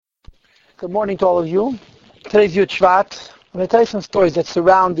Good morning to all of you. Today's Yud Shvat. I'm going to tell you some stories that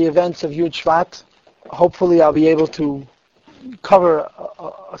surround the events of Yud Shvat. Hopefully I'll be able to cover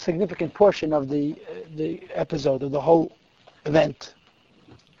a significant portion of the episode, of the whole event.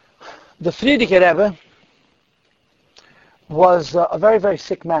 The Frierdiker Rebbe was a very, very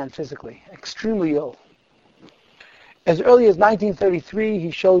sick man physically, extremely ill. As early as 1933,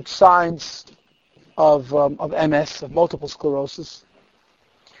 he showed signs of MS, of multiple sclerosis.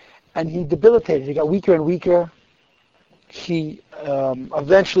 And he debilitated. He got weaker and weaker. He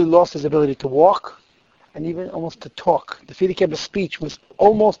eventually lost his ability to walk and even almost to talk. The Frierdiker Rebbe's speech was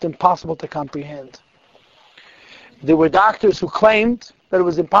almost impossible to comprehend. There were doctors who claimed that it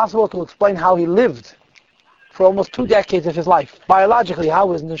was impossible to explain how he lived for almost 2 decades of his life. Biologically, how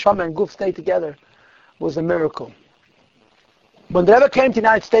his neshama and guf stayed together was a miracle. When the Rebbe came to the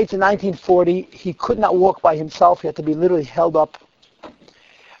United States in 1940, he could not walk by himself. He had to be literally held up.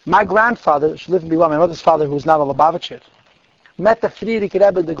 My grandfather, who lived in Biwa, my mother's father, who was not a Lubavitcher, met the Frierdiker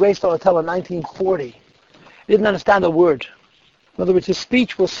Rebbe at the Greystone Hotel in 1940. He didn't understand a word. In other words, his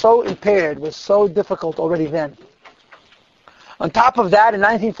speech was so impaired, was so difficult already then. On top of that, in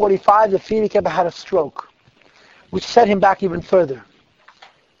 1945, the Frierdiker Rebbe had a stroke, which set him back even further.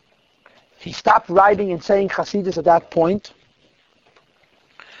 He stopped writing and saying Hasidus at that point,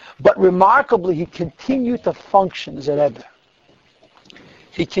 but remarkably, he continued to function as a Rebbe.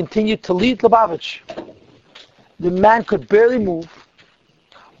 He continued to lead Lubavitch. The man could barely move,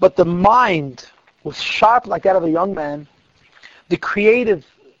 but the mind was sharp like that of a young man. The creative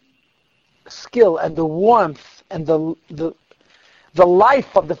skill and the warmth and the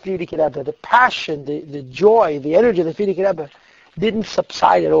life of the Frierdiker Rebbe, the passion, the joy, the energy of the Frierdiker Rebbe didn't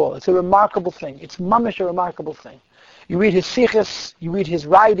subside at all. It's a remarkable thing. It's mamish a remarkable thing. You read his sichos, you read his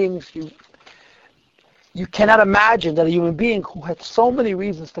writings, you cannot imagine that a human being who had so many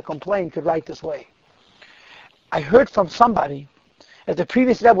reasons to complain could write this way. I heard from somebody that the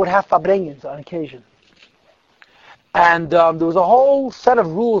previous Rebbe would have farbrengens on occasion. And there was a whole set of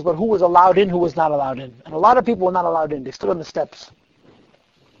rules about who was allowed in, who was not allowed in. And a lot of people were not allowed in. They stood on the steps.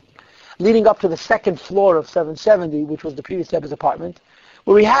 Leading up to the second floor of 770, which was the previous Rebbe's apartment,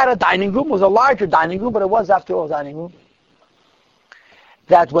 where we had a dining room. It was a larger dining room, but it was, after all, a dining room.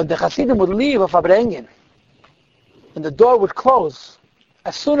 That when the Hasidim would leave a farbrengen, and the door would close,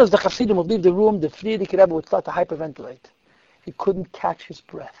 as soon as the Hasidim would leave the room, the Frierdiker Rebbe would start to hyperventilate. He couldn't catch his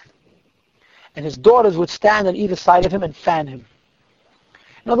breath. And his daughters would stand on either side of him and fan him.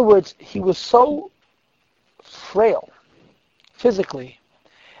 In other words, he was so frail, physically,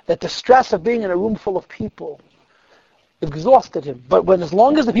 that the stress of being in a room full of people exhausted him. But as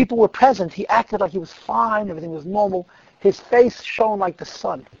long as the people were present, he acted like he was fine, everything was normal. His face shone like the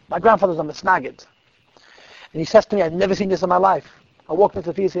sun. My grandfather was a misnagid. And he says to me, I've never seen this in my life. I walked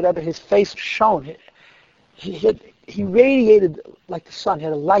into the Frierdiker Rebbe, his face shone. He radiated like the sun. He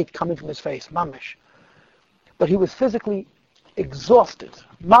had a light coming from his face, mamish. But he was physically exhausted,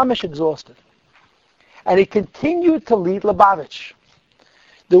 mamish exhausted. And he continued to lead Lubavitch.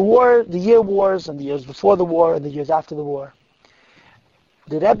 The year wars, and the years before the war, and the years after the war.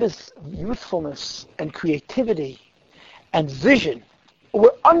 The Rebbe's youthfulness and creativity and vision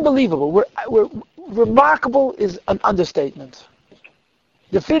were unbelievable. Were remarkable is an understatement.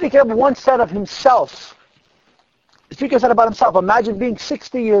 The Frierdiker Rebbe once said of himself, the Frierdiker said about himself, imagine being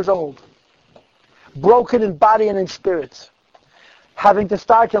 60 years old, broken in body and in spirit, having to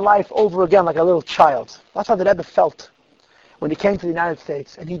start your life over again like a little child. That's how the Rebbe felt when he came to the United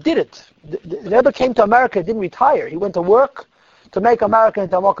States. And he did it. The Rebbe came to America, didn't retire. He went to work to make America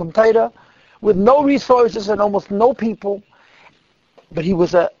into a Mokum Torah with no resources and almost no people. But he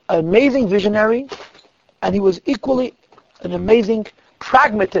was an amazing visionary, and he was equally an amazing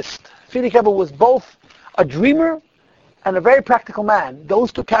pragmatist. Frierdiker Rebbe was both a dreamer and a very practical man.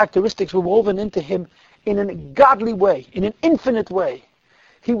 Those two characteristics were woven into him in a godly way, in an infinite way.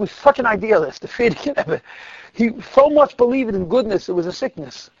 He was such an idealist, the Frierdiker Rebbe. He so much believed in goodness, it was a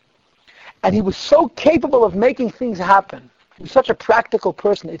sickness. And he was so capable of making things happen. He was such a practical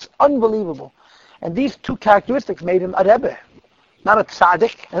person. It's unbelievable. And these two characteristics made him a Rebbe. Not a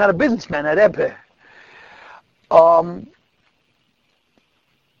tzaddik, and not a businessman, a Rebbe. And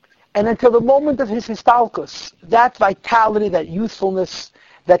until the moment of his histalkus, that vitality, that youthfulness,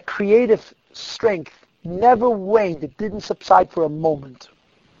 that creative strength never waned. It didn't subside for a moment.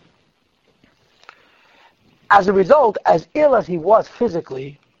 As a result, as ill as he was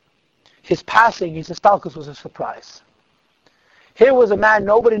physically, his passing, his histalkus was a surprise. Here was a man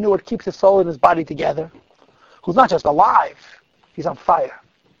nobody knew what keeps his soul and his body together, who's not just alive, he's on fire.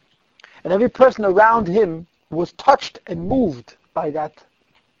 And every person around him was touched and moved by that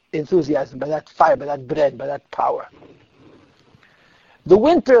enthusiasm, by that fire, by that bread, by that power. The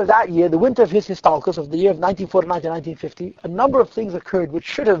winter of that year, the winter of his histalkus, of the year of 1949 to 1950, a number of things occurred which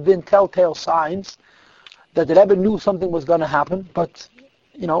should have been telltale signs that the Rebbe knew something was going to happen, but,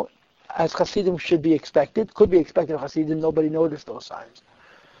 as Hasidim should be expected, could be expected of Hasidim, nobody noticed those signs.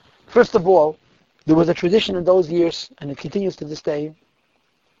 First of all, there was a tradition in those years, and it continues to this day,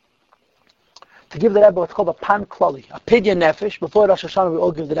 to give the Rebbe what's called a pan klali, a pidyon nefesh. Before Rosh Hashanah, we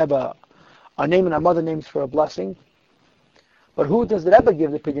all give the Rebbe our name and our mother names for a blessing. But who does the Rebbe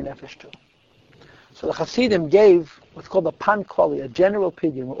give the pidyon nefesh to? So the Hasidim gave what's called a pan klali, a general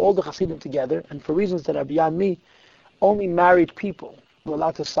pidyon, where all the Hasidim together, and for reasons that are beyond me, only married people were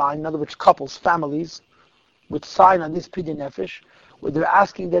allowed to sign. In other words, couples, families, would sign on this pidyon nefesh, where they're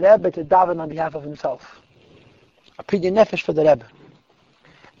asking the Rebbe to daven on behalf of himself. A pidyon nefesh for the Rebbe.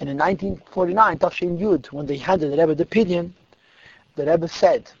 And in 1949, Tafshin Yud, when they handed the Rebbe the pidyon, the Rebbe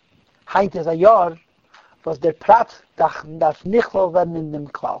said, Heint is a Jahr, was der Prat darf nicht werden in dem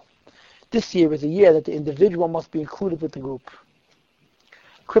Klal. This year is a year that the individual must be included with the group.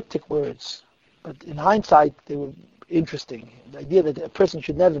 Cryptic words, but in hindsight, they were interesting. The idea that a person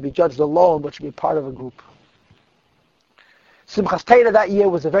should never be judged alone, but should be part of a group. Simchas Torah that year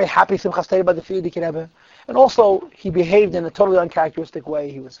was a very happy Simchas Torah by the Frierdiker Rebbe. And also, he behaved in a totally uncharacteristic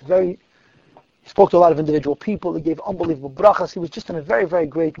way. He spoke to a lot of individual people. He gave unbelievable brachas. He was just in a very, very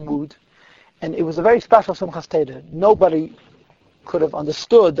great mood. And it was a very special Simchas Torah. Nobody could have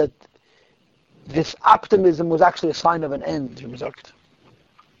understood that this optimism was actually a sign of an end.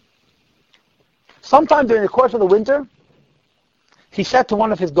 Sometime during the course of the winter, he said to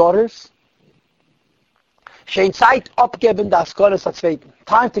one of his daughters, Shein Zeit abgeben das Gottes Zweiten.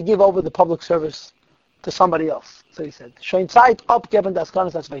 Time to give over the public service to somebody else. So he said, Shein Zeit abgeben das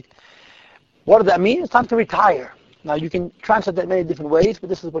Gottes Zweiten. What does that mean? It's time to retire. Now you can translate that many different ways, but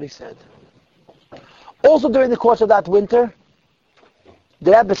this is what he said. Also during the course of that winter,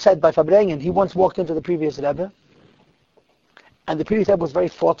 the Rebbe said by Fabrengen, he once walked into the previous Rebbe, and the previous Rebbe was very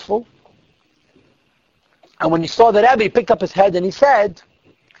thoughtful. And when he saw the Rebbe, he picked up his head and he said,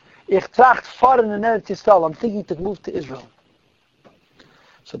 Ich tracht fahren in Eretz Yisrael. I'm thinking to move to Israel.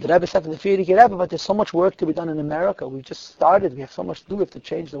 So the Rebbe said to the Frierdiker Rebbe, but there's so much work to be done in America. We just started. We have so much to do. We have to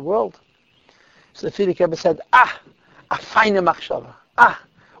change the world. So the Frierdiker Rebbe said, a feine machshava.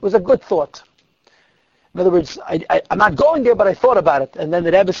 It was a good thought. In other words, I'm not going there, but I thought about it. And then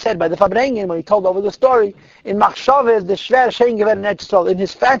the Rebbe said by the Fabrengen, when he told over the story, in machshava is the shver shein gever in Eretz Yisrael. In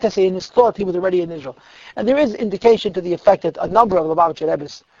his fantasy, in his thought, he was already in Israel. And there is indication to the effect that a number of the Lubavitcher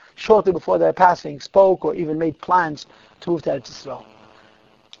Rebbes, shortly before their passing, spoke or even made plans to move to Eretz Yisrael.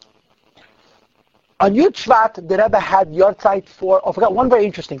 On Yud Shvat, the Rebbe had Yortzeit for, I forgot one very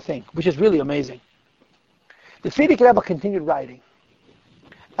interesting thing, which is really amazing. The Frierdiker Rebbe continued writing.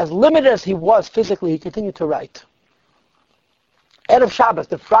 As limited as he was physically, he continued to write. Erev Shabbos,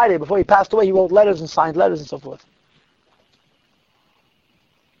 the Friday before he passed away, he wrote letters and signed letters and so forth.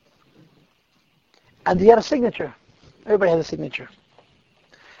 And he had a signature. Everybody had a signature.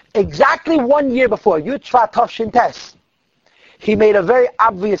 Exactly 1 year before, Yud Shvat Tafshin Tes, he made a very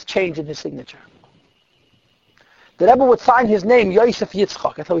obvious change in his signature. The Rebbe would sign his name, Yosef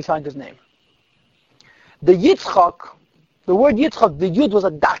Yitzchak. That's how he signed his name. The Yitzchak, the word Yitzchak, the Yud was a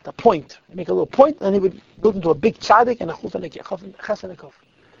dot, a point. He'd make a little point, and he would build into a big tzaddik and a chuf and a ches and a kuf.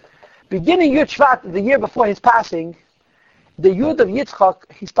 Beginning Yud Shvat, the year before his passing, the Yud of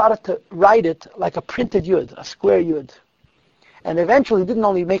Yitzchak, he started to write it like a printed Yud, a square Yud. And eventually, he didn't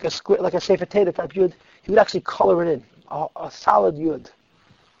only make a square, like a Sefer Torah type Yud, he would actually color it in, a solid Yud.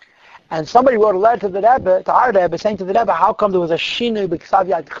 And somebody wrote a letter to the Rebbe, to our Rebbe, saying to the Rebbe, how come there was a shinu b'ksav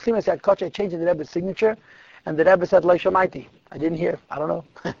yad chsimas yad koche, change in the Rebbe's signature? And the Rebbe said, Lo shamaiti. I didn't hear. I don't know.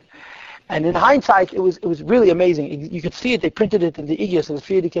 And in hindsight, it was really amazing. You could see it. They printed it in the Igyas of the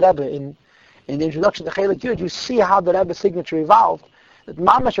Frierdiker Rebbe in the introduction to Chelik Yud. You see how the Rebbe's signature evolved. That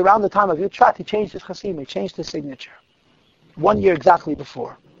Mamash, around the time of Yud Shvat, he changed his chasim, he changed his signature. 1 year exactly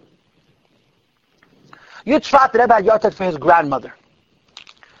before. Yud Shvat, the Rebbe had Yortzeit for his grandmother,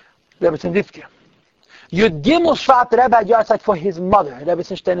 Rebbe Tzendivke. Yud Gimel Shvat, the Rebbe had Yortzeit for his mother, Rebbe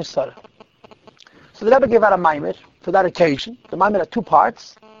Tzendivke Sarah. So the Rebbe gave out a maimer for that occasion. The maimer had two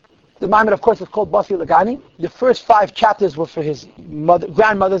parts. The maimer, of course, was called Basi Lagani. The first 5 chapters were for his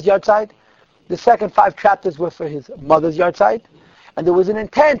grandmother's Yortzeit. The second 5 chapters were for his mother's Yortzeit. And there was an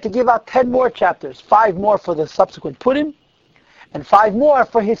intent to give out 10 more chapters, 5 more for the subsequent Purim, and 5 more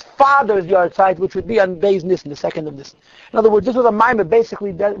for his father's Yortzeit, which would be on Beis Nissen, the second of this. In other words, this was a maimer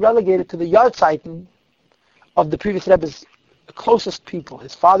basically relegated to the Yortzeit of the previous Rebbe's closest people,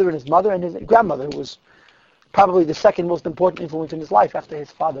 his father and his mother and his grandmother, who was Probably the second most important influence in his life after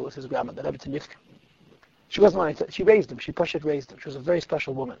his father was his grandma, the Rebbe Tzimifka. She wasn't only, she raised him. She raised him. She was a very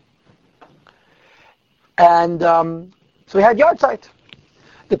special woman. And so he had yahrzeit.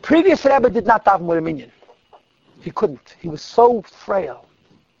 The previous Rebbe did not daven with a minyan. He couldn't. He was so frail.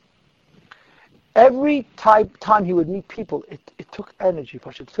 Every time he would meet people, it took energy,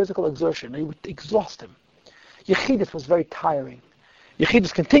 physical exertion. It would exhaust him. Yechidus was very tiring.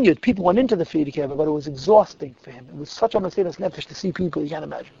 Yechidus continued. People went into the Frierdiker Rebbe, but it was exhausting for him. It was such a mesiras nefesh to see people, you can't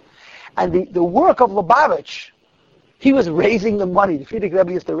imagine. And the work of Lubavitch, he was raising the money. The Frierdiker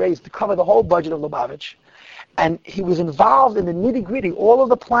Rebbe used to raise to cover the whole budget of Lubavitch. And he was involved in the nitty-gritty, all of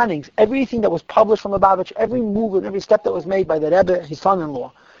the plannings, everything that was published from Lubavitch, every move and every step that was made by the Rebbe, his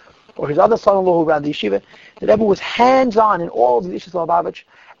son-in-law, or his other son-in-law who ran the yeshiva. The Rebbe was hands-on in all of the issues of Lubavitch,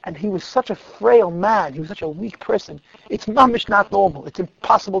 and he was such a frail man. He was such a weak person. It's mamish not normal. It's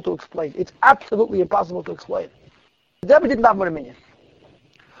impossible to explain. It's absolutely impossible to explain. The Rebbe didn't have a minyan.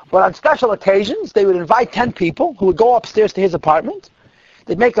 But on special occasions, they would invite 10 people who would go upstairs to his apartment.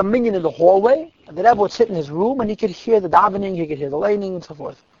 They'd make a minyan in the hallway, and the Rebbe would sit in his room, and he could hear the davening, he could hear the laning, and so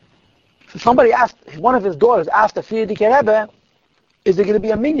forth. So somebody asked, one of his daughters asked the Frierdiker Rebbe, is there going to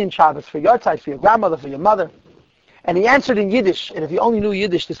be a minyan Shabbos for your yahrzeit, for your grandmother, for your mother? And he answered in Yiddish, and if you only knew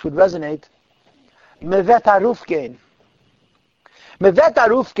Yiddish, this would resonate. Mevet haruf gein. Mevet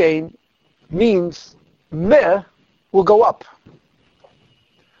haruf gein means me will go up.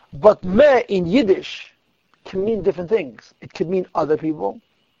 But me in Yiddish can mean different things. It could mean other people,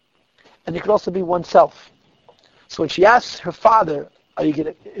 and it could also be oneself. So when she asked her father, is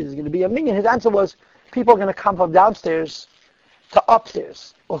there going to be a minyan? His answer was, people are going to come from downstairs to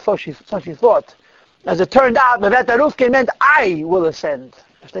upstairs. Or so she thought. As it turned out, Mevet haruf meant I will ascend.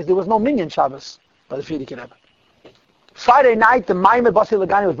 There was no minyan Shabbos by the Frierdiker Rebbe. Friday night, the Maimed Basi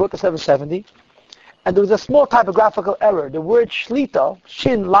Lagani was brought to 770, and there was a small typographical error. The word Shlita,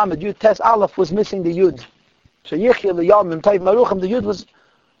 Shin, Lamed, Yud, Tes, Aleph, was missing the Yud. So Yichya, the Yom, and Taiv Maruchim, the Yud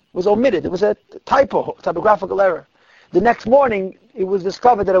was omitted. It was a typographical error. The next morning, it was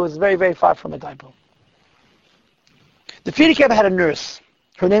discovered that it was very, very far from a typo. The Frierdiker Rebbe had a nurse.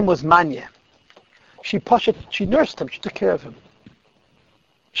 Her name was Manya. She nursed him. She took care of him.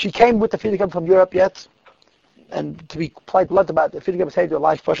 She came with the Frierdiker Rebbe from Europe yet, and to be quite blunt about it, the Frierdiker Rebbe saved her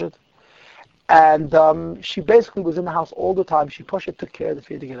life, Poshet. And she basically was in the house all the time. She took care of the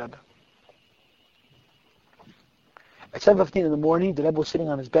Frierdiker Rebbe. At 7:15 in the morning, the Rebbe was sitting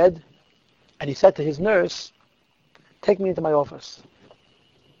on his bed, and he said to his nurse, "Take me into my office."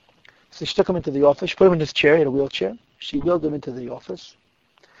 So she took him into the office. She put him in his chair. He had a wheelchair. She wheeled him into the office.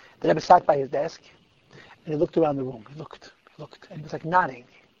 The Rebbe sat by his desk, and he looked around the room. He looked, and he was like nodding,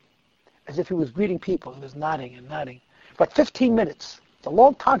 as if he was greeting people. He was nodding and nodding. For about 15 minutes. It's a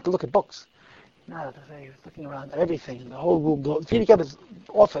long time to look at books. He was looking around at everything, the whole room. The Frierdiker Rebbe's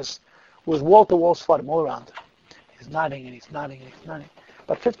office was wall-to-wall Sfarim all around. He's nodding, and he's nodding, and he's nodding.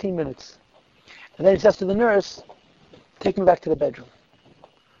 About 15 minutes. And then he says to the nurse, "Take me back to the bedroom."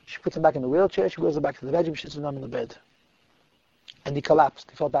 She puts him back in the wheelchair. She wheels him back to the bedroom. She sits him on the bed. And he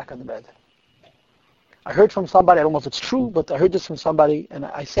collapsed. He fell back on the bed. I heard from somebody, I don't know if it's true, but I heard this from somebody, and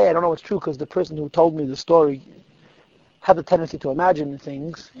I say I don't know if it's true because the person who told me the story had the tendency to imagine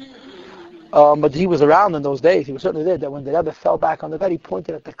things. But he was around in those days. He was certainly there, that when the Rebbe fell back on the bed, he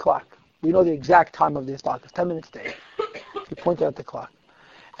pointed at the clock. We know the exact time of this talk. It's 10 minutes to 8. He pointed at the clock.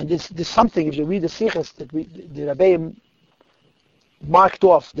 And there's something, if you read the Sichos, that the Rebbe marked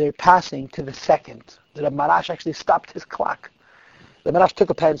off their passing to the second. The Rebbe Marash actually stopped his clock. The Marash took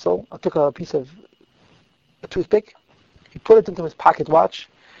a pencil, took a piece of a toothpick, he put it into his pocket watch,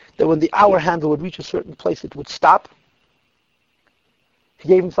 that when the hour handle would reach a certain place, it would stop. He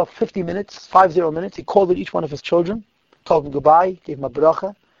gave himself 50 minutes, 50 minutes. He called each one of his children, told them goodbye, gave him a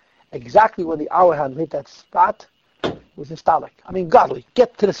bracha. Exactly when the hour handle hit that spot, it was nostalgic. I mean, godly.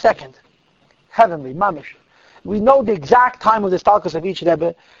 Get to the second. Heavenly, mamish. We know the exact time of the stalkers of each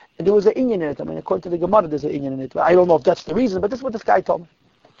Rebbe, and there was an inyan in it. I mean, according to the Gemara, there's an inyan in it. I don't know if that's the reason, but this is what this guy told me.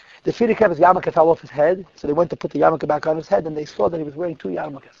 The Frierdiker Rebbe's yarmulke fell off his head, so they went to put the yarmulke back on his head, and they saw that he was wearing 2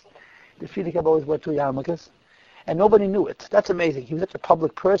 yarmulkes. The Frierdiker Rebbe always wore 2 yarmulkes, and nobody knew it. That's amazing. He was such a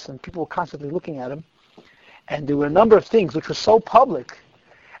public person. People were constantly looking at him, and there were a number of things which were so public,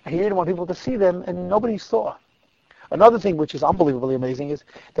 and he didn't want people to see them, and nobody saw. Another thing which is unbelievably amazing is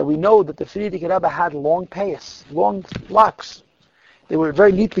that we know that the Frierdiker Rebbe had long payas, long locks. They were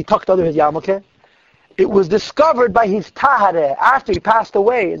very neatly tucked under his yarmulke. It was discovered by his tahare after he passed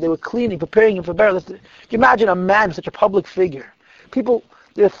away, and they were cleaning, preparing him for burial. Can you imagine a man, such a public figure?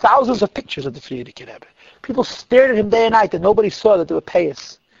 There are thousands of pictures of the Frierdiker Rebbe. People stared at him day and night, and nobody saw that there were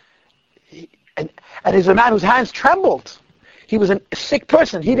payas. And he's a man whose hands trembled. He was a sick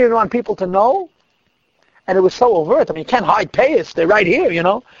person. He didn't want people to know. And it was so overt. I mean, you can't hide payas. They're right here, you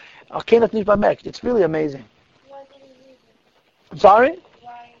know. It's really amazing. Why did he leave it? I'm sorry?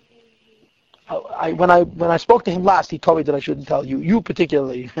 Why did he When I spoke to him last, he told me that I shouldn't tell you. You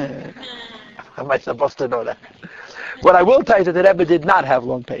particularly. Am I supposed to know that? What I will tell you is that the Rebbe did not have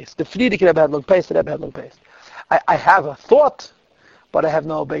long pace. The Frierdiker Rebbe had long pace. The Rebbe had long pace. I have a thought, but I have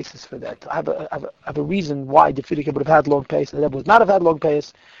no basis for that. I have a reason why the Frierdiker would have had long pace. The Rebbe would not have had long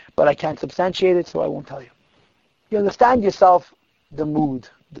pace, but I can't substantiate it, so I won't tell you. You understand yourself the mood.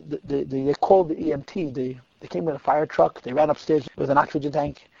 They called the EMT. They came with a fire truck. They ran upstairs with an oxygen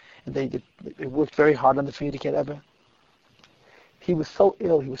tank, and they worked very hard on the Frierdiker Rebbe. He was so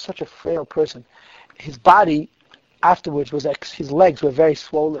ill. He was such a frail person. His body afterwards his legs were very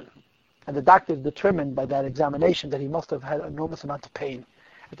swollen. And the doctors determined by that examination that he must have had an enormous amount of pain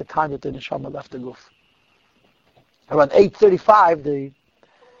at the time that the neshama left the guf. Around 8:35,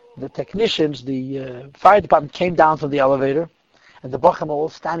 the technicians, the fire department came down from the elevator, and the Bacham are all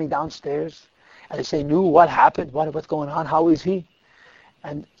standing downstairs, and they say, "Nu, what happened? What's going on? How is he?"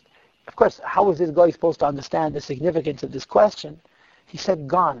 And of course, how is this guy supposed to understand the significance of this question? He said,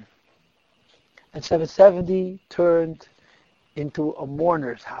 "Gone." And 770 turned into a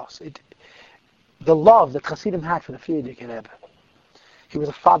mourner's house. The love that Hasidim had for the Frierdiker Rebbe, he was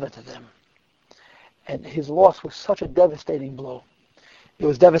a father to them. And his loss was such a devastating blow. It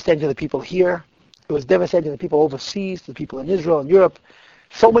was devastating to the people here. It was devastating to the people overseas, to the people in Israel and Europe.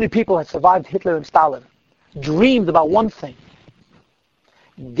 So many people had survived Hitler and Stalin, dreamed about one thing,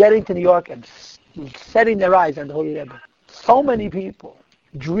 getting to New York and setting their eyes on the Holy Rebbe. So many people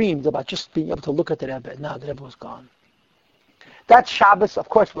dreamed about just being able to look at the Rebbe. Now the Rebbe was gone. That Shabbos, of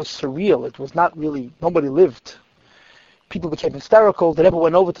course, was surreal. It was not really, nobody lived. People became hysterical. The Rebbe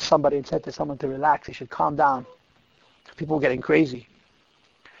went over to somebody and said to someone to relax. He should calm down. People were getting crazy.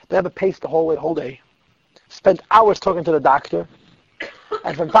 The Rebbe paced the whole day. Spent hours talking to the doctor.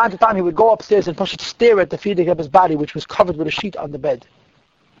 And from time to time, he would go upstairs and stare at the Frierdiker Rebbe's body, which was covered with a sheet on the bed.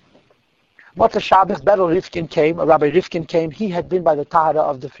 Motzei Shabbos, Berel Rifkin came, Rabbi Rifkin came. He had been by the Tahara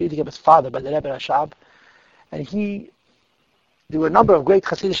of the Frierdiker Rebbe's father, by the Rebbe Rashab. And there were a number of great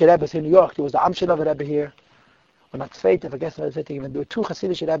Hasidic Rebbes in New York. There was the Amshinov Rebbe here. Or not Tzveit, I forget what I said even. There were two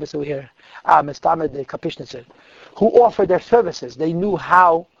Hasidic Rebbes who were here. Mestamed, the Kapishnitzer, who offered their services. They knew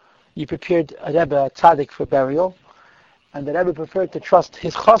how you prepared a Rebbe, a tzaddik, for burial. And the Rebbe preferred to trust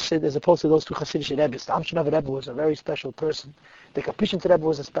his chassid as opposed to those two Hasidic Rebbes. The Amshinov Rebbe was a very special person. The Kapishnitzer Rebbe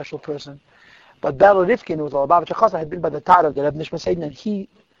was a special person. But Berel Rifkin, who was a Lubavitcher chassid, had been by the Tahara of the Rebbe Nishma Seidin, and he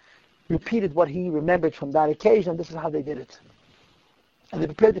repeated what he remembered from that occasion. This is how they did it. And they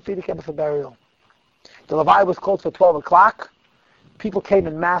prepared the Frierdiker Rebbe for burial. The Levi was called for 12 o'clock. People came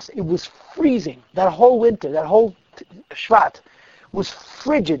in mass. It was freezing. That whole winter, that whole Shvat was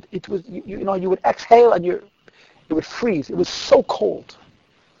frigid. It was, you would exhale and it would freeze. It was so cold.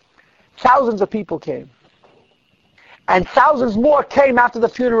 Thousands of people came. And thousands more came after the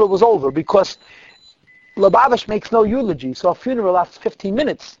funeral was over because Lubavitch makes no eulogy. So a funeral lasts 15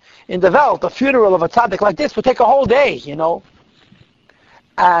 minutes. In the Welt, a funeral of a tzaddik like this would take a whole day,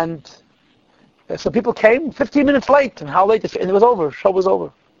 And so people came 15 minutes late, and how late? And it was over. Show was over.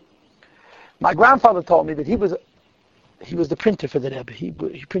 My grandfather told me that he was the printer for the Rebbe. He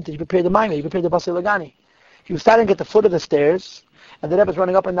prepared the Maimah, he prepared the Basei Lagani. He was standing at the foot of the stairs, and the Rebbe was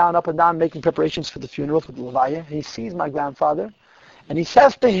running up and down, making preparations for the funeral, for the Levaya. He sees my grandfather, and he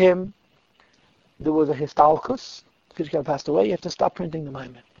says to him, there was a histalkus. The Frierdiker Rebbe passed away. You have to stop printing the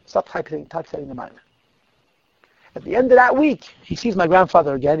Maimah. Stop typesetting the Maimah. At the end of that week, he sees my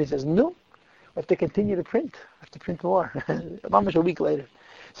grandfather again. He says, "No, we have to continue to print. We have to print more." Almost a week later.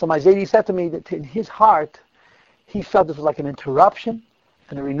 So my Zaidi said to me that in his heart, he felt this was like an interruption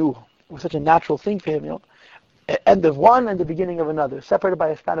and a renewal. It was such a natural thing for him, End of one and the beginning of another, separated by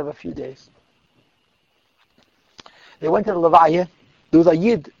a span of a few days. They went to the Levaya. There was a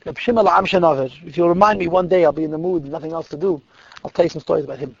Yid, Reb Shimon Amshinover. If you'll remind me one day, I'll be in the mood, nothing else to do. I'll tell you some stories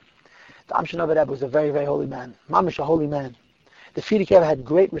about him. The Amshinover Rebbe was a very, very holy man. Mamish, a holy man. The Frierdiker Rebbe had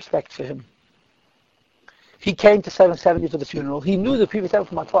great respect for him. He came to 770 for the funeral. He knew the previous Rebbe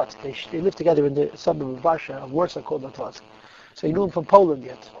from Matvatsk. They lived together in the suburb of Warsaw, called Matvatsk. So he knew him from Poland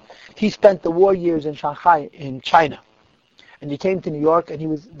yet. He spent the war years in Shanghai, in China. And he came to New York, and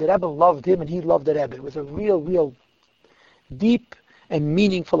the Rebbe loved him, and he loved the Rebbe. It was a real deep and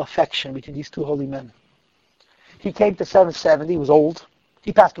meaningful affection between these two holy men. He came to 770. He was old.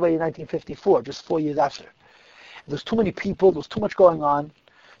 He passed away in 1954, just 4 years after. There was too many people. There was too much going on.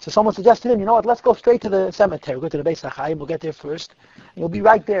 So someone suggested to him, let's go straight to the cemetery. Go to the Beis HaChaim. We'll get there first. And you'll be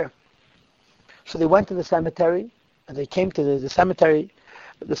right there. So they went to the cemetery, and they came to the cemetery.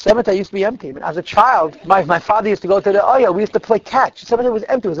 The cemetery used to be empty. I mean, as a child, my father used to go to we used to play catch. The cemetery was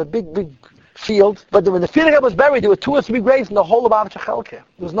empty. It was a big field. But when the Fiedler was buried, there were 2 or 3 graves in the whole of Avcha Chelke. There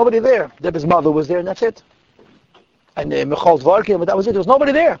was nobody there. Deborah's mother was there, and that's it. And Michal Dvorkin, but that was it. There was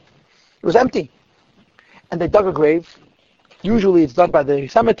nobody there. It was empty. And they dug a grave. Usually it's done by the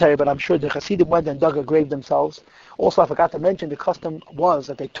cemetery, but I'm sure the Hasidim went and dug a grave themselves. Also, I forgot to mention, the custom was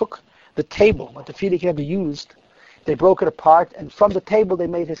that they took the table that the Fiedler Rebbe used, they broke it apart, and from the table they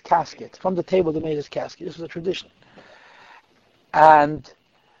made his casket. This was a tradition. And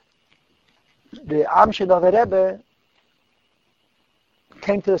the Amshin of the Rebbe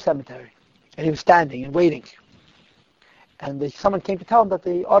came to the cemetery, and he was standing and waiting. And someone came to tell him that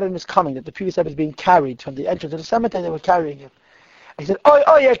the Aron is coming, that the previous Rebbe is being carried from the entrance of the cemetery. They were carrying him. And he said, "Oi,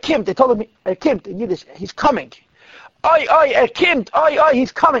 Kimt." They told him, "Kimt," in Yiddish, he's coming. "Oi, Kimt,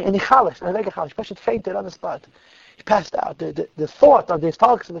 he's coming." And he chalish, fainted on the spot. He passed out. The thought of the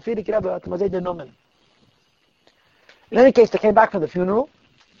talks of the Fiedler Rebbe was the nomen. In any case, they came back from the funeral,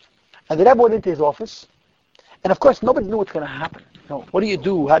 and the Rebbe went into his office. And of course, nobody knew what's going to happen. What do you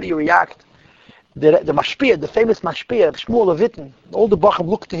do? How do you react? The mashpia, the famous mashpia, Shmuel Levittin, all the Bacham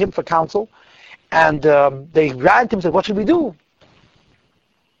looked to him for counsel, and they ran to him and said, "What should we do?"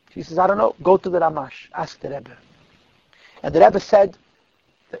 He says, "I don't know. Go to the Ramash. Ask the Rebbe." And the Rebbe said,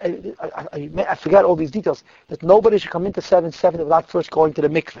 I forgot all these details, that nobody should come into 770 without first going to the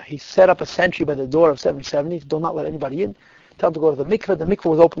mikveh. He set up a sentry by the door of 770. Do not let anybody in. Tell them to go to the mikveh. The mikveh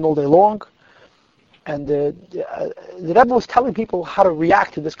was open all day long. And the Rebbe was telling people how to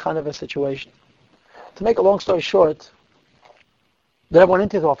react to this kind of a situation. To make a long story short, the Rebbe went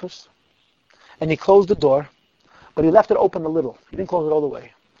into his office, and he closed the door, but he left it open a little. He didn't close it all the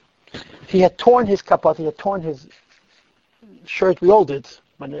way. He had torn his kapot, he had torn his shirt. We all did.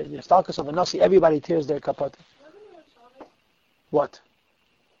 When the stalkers of the Nasi, everybody tears their kapot. What?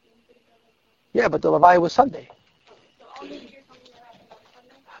 Yeah, but the Levaya was Sunday.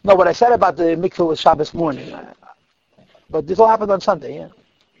 No, what I said about the mikveh was Shabbos morning. But this all happened on Sunday, yeah.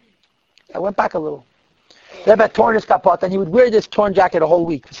 I went back a little. The Rebbe had torn his kapot, and he would wear this torn jacket a whole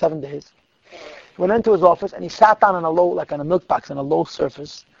week for 7 days. He went into his office, and he sat down on like on a milk box, on a low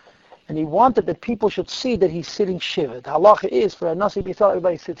surface, and he wanted that people should see that he's sitting shiva. The halacha is, for a Nasi B'Yisrael,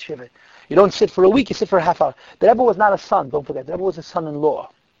 everybody sits shiva. You don't sit for a week, you sit for a half hour. The Rebbe was not a son, don't forget. The Rebbe was his son-in-law.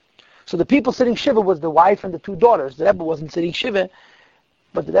 So the people sitting shiva was the wife and the 2 daughters. The Rebbe wasn't sitting shiva,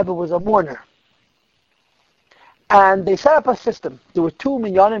 but the Rebbe was a mourner. And they set up a system. There were 2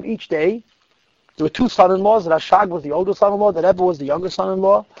 minyanim each day. There were 2 son-in-laws. Rashag was the older son-in-law. The Rebbe was the younger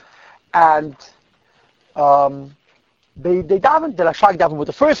son-in-law. And they davened. The Rashag davened with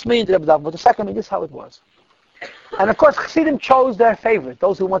the first minyan. The Rebbe davened with the second minyan. This is how it was. And of course, Chassidim chose their favorite.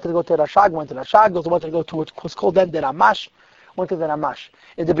 Those who wanted to go to Rashag went to Rashag. Those who wanted to go to what was called then the Ramash went to the Ramash.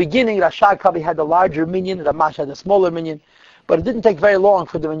 In the beginning, Rashag probably had the larger minyan. Ramash had the smaller minyan. But it didn't take very long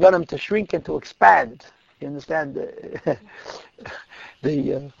for the minyanim to shrink and to expand. You understand? The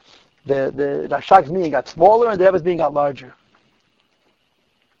Rashag's minyan got smaller and the Rebbe's minyan got larger.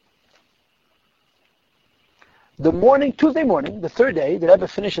 Tuesday morning, the 3rd day, the Rebbe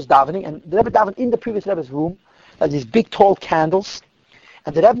finishes davening, and the Rebbe davened in the previous Rebbe's room, like these big tall candles,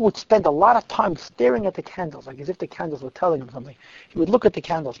 and the Rebbe would spend a lot of time staring at the candles, like as if the candles were telling him something. He would look at the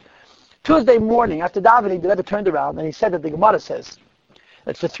candles. Tuesday morning, after davening, the Rebbe turned around and he said that the Gemara says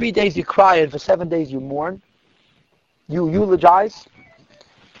that for 3 days you cry and for 7 days you mourn. You eulogize.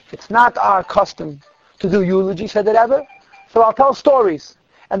 It's not our custom to do eulogy, said the Rebbe, so I'll tell stories.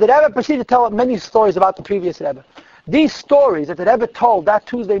 And the Rebbe proceeded to tell many stories about the previous Rebbe. These stories that the Rebbe told that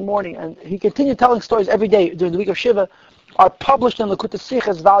Tuesday morning, and he continued telling stories every day during the week of Shiva, are published in Likutei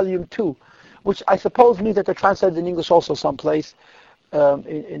Sichos Volume 2, which I suppose means that they're translated in English also someplace,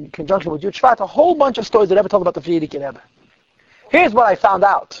 in conjunction with Yud Shvat, a whole bunch of stories that Rebbe told about the Fiedler Rebbe. Here's what I found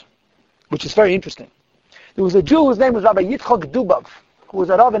out, which is very interesting. There was a Jew whose name was Rabbi Yitzchak Dubov, who was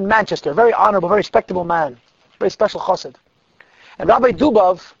a Rav in Manchester, very honorable, very respectable man, very special chassid. And Rabbi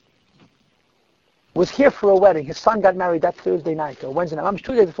Dubov was here for a wedding. His son got married that Thursday night, or Wednesday night. I'm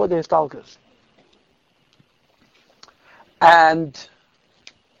 2 days before the Histalkas. And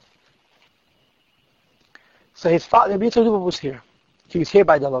so his father, Rabbi Yitzchak Dubov, was here. He was here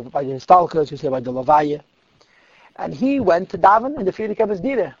by the Histalkas, he was here by the Levaya. And he went to daven in the Fiedler Rebbe's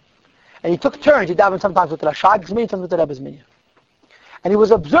Dira. And he took turns. He davened sometimes with the Rashag's minyan, sometimes with the Rebbe's minyan. And he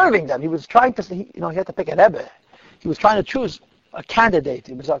was observing them. He was trying to, he had to pick a Rebbe. He was trying to choose a candidate.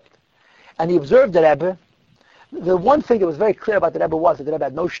 And he observed the Rebbe. The one thing that was very clear about the Rebbe was that the Rebbe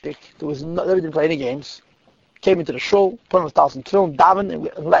had no shtick. The Rebbe didn't play any games. Came into the shul, put on 1,000 tefillin, davened,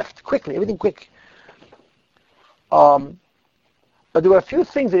 and left quickly. Everything quick. But there were a few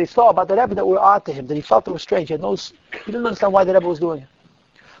things that he saw about the Rebbe that were odd to him, that he felt that were strange. He didn't understand why the Rebbe was doing it.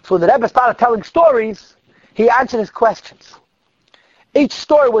 So when the Rebbe started telling stories, he answered his questions. Each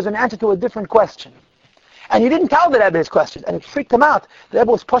story was an answer to a different question. And he didn't tell the Rebbe his questions, and it freaked him out. The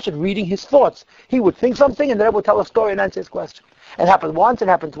Rebbe was pushed reading his thoughts. He would think something, and the Rebbe would tell a story and answer his question. It happened once, it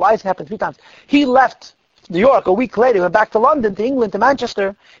happened twice, it happened 3 times. He left New York a week later, went back to London, to England, to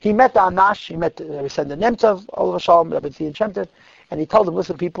Manchester. He met the Anash, he met Rebbe Sender Nemtsov, Oliver Shalom, Rebbe Tzien Shemtev, and he told him,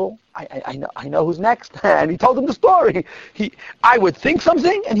 listen, people, I know who's next. And he told him the story. I would think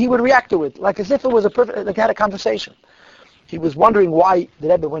something, and he would react to it, like as if it was like he had a conversation. He was wondering why the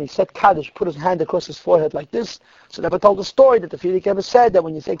Rebbe, when he said Kaddish, put his hand across his forehead like this. So the Rebbe told the story that the Frierdiker Rebbe said that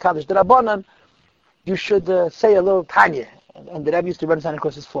when you say Kaddish D'Rabbanan, you should say a little Tanya. And the Rebbe used to run his hand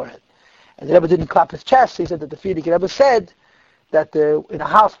across his forehead. And the Rebbe didn't clap his chest. He said that the Frierdiker Rebbe said that in a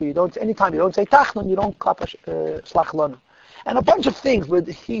house where anytime you don't say Tachnun, you don't clap Slach Lanu. And a bunch of things where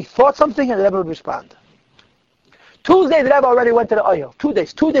he thought something and the Rebbe would respond. Tuesday, the Rebbe already went to the Oyel. 2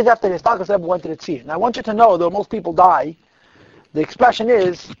 days. 2 days after the Stalkus, the Rebbe went to the Tzir. Now I want you to know, though most people die, the expression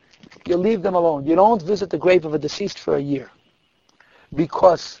is, you leave them alone. You don't visit the grave of a deceased for a year.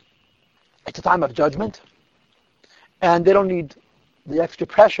 Because it's a time of judgment, and they don't need the extra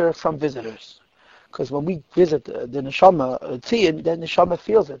pressure from visitors. Because when we visit the Neshama Tzir, the Neshama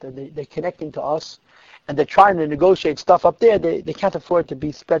feels it, and they're connecting to us, and they're trying to negotiate stuff up there. They can't afford to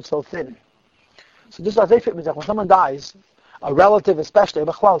be spread so thin. So this is when someone dies, a relative especially,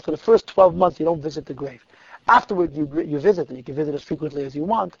 for the first 12 months you don't visit the grave. Afterward, you visit, and you can visit as frequently as you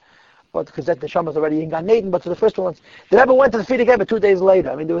want, but because that the Neshama is already in Gan Eden. But for the first 12 months, the Rebbe went to the Frierdiker Rebbe 2 days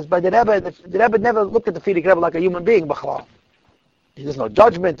later. I mean, the Rebbe never looked at the Frierdiker Rebbe like a human being. There's no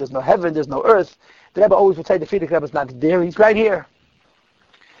judgment, there's no heaven, there's no earth. The Rebbe always would say the Frierdiker Rebbe is not there; he's right here.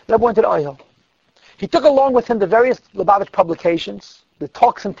 The Rebbe went to the Oyel. He took along with him the various Lubavitch publications, the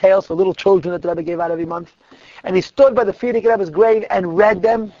talks and tales for little children that the Rebbe gave out every month, and he stood by the Frierdiker Rebbe's grave and read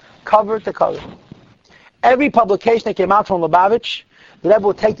them cover to cover. Every publication that came out from Lubavitch, the Rebbe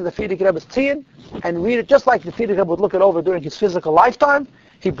would take to the Frierdiker Rebbe's Tzien and read it just like the Frierdiker Rebbe would look it over during his physical lifetime.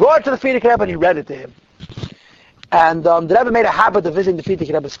 He brought it to the Frierdiker Rebbe and he read it to him. And the Rebbe made a habit of visiting the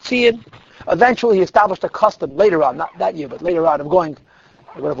Frierdiker Rebbe's Tzien. Eventually he established a custom later on, not that year, but later on, of going,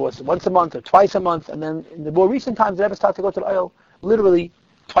 whatever it was, once a month or twice a month. And then in the more recent times, the Rebbe started to go to the Oyel literally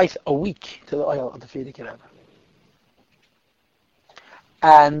twice a week to the Oyel of the Frierdiker Rebbe.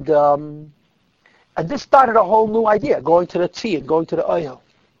 And this started a whole new idea, going to the Tzir, going to the Oyel.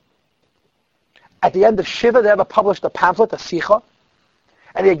 At the end of Shiva, the Rebbe published a pamphlet, a Sicha,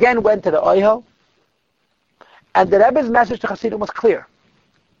 and he again went to the Oyel. And the Rebbe's message to Hasidim was clear,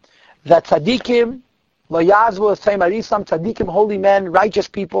 that tzaddikim, lo yazvu esay marisam, tzaddikim, holy men, righteous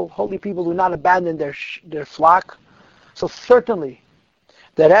people, holy people do not abandon their flock. So certainly,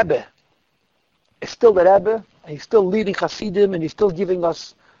 the Rebbe is still the Rebbe, and he's still leading Hasidim, and he's still giving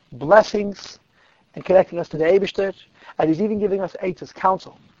us blessings, and connecting us to the Eibishter, and he's even giving us eitzes,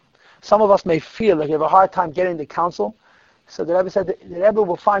 counsel. Some of us may feel like we have a hard time getting the counsel, so the Rebbe said that the Rebbe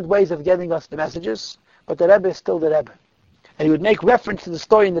will find ways of getting us the messages, but the Rebbe is still the Rebbe. And he would make reference to the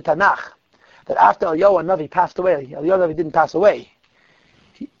story in the Tanakh, that after Eliyahu Navi passed away, Eliyahu Navi didn't pass away,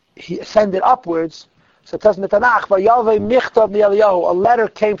 he ascended upwards. So it says in the Tanakh, "Vayavei michtav mi'Eliyahu," a letter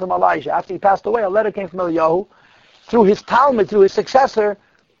came from Elijah. After he passed away, a letter came from Eliyahu, through his Talmud, through his successor,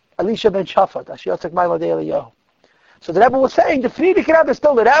 Elisha ben Shafat, Ashiyatzak Ma'ilad Eliyahu. So the Rebbe was saying, the Frierdiker Rebbe is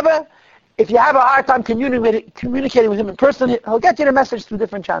still the Rebbe. If you have a hard time communicating with him in person, he'll get you the message through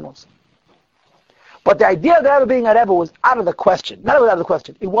different channels. But the idea of the Rebbe being a Rebbe was out of the question. Not out of the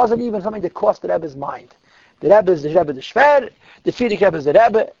question. It wasn't even something that crossed the Rebbe's mind. The Rebbe is the Rebbe the Shver, the Frierdiker Rebbe is the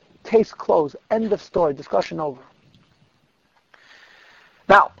Rebbe. Case closed. End of story. Discussion over.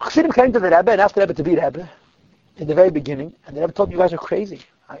 Now, Chassidim came to the Rebbe and asked the Rebbe to be Rebbe in the very beginning, and the Rebbe told him, you guys are crazy.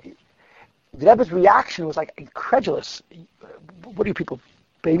 The Rebbe's reaction was like incredulous. What are you people,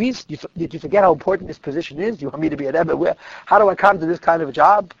 babies? Did you forget how important this position is? Do you want me to be a Rebbe? How do I come to this kind of a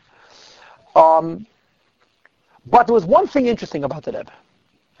job? But there was one thing interesting about the Rebbe,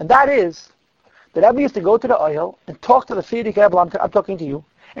 and that is, the Rebbe used to go to the Oyel and talk to the Frierdiker Rebbe, I'm talking to you,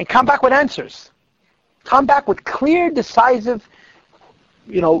 and come back with answers. Come back with clear, decisive,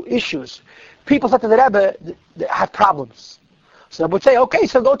 issues. People said to the Rebbe, they had problems. So I would say, okay,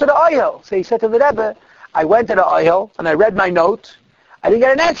 so go to the Oyel. So he said to the Rebbe, I went to the Oyel and I read my note. I didn't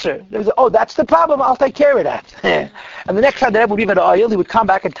get an answer. They would say, oh, that's the problem. I'll take care of that. And the next time the Rebbe would leave at the Oyel, he would come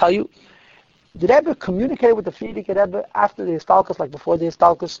back and tell you, did the Rebbe communicate with the Frierdiker Rebbe after the Histalkus, like before the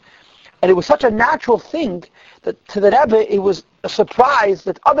Histalkus? And it was such a natural thing that to the Rebbe, it was a surprise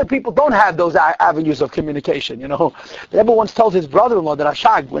that other people don't have those avenues of communication. The Rebbe once told his brother-in-law, the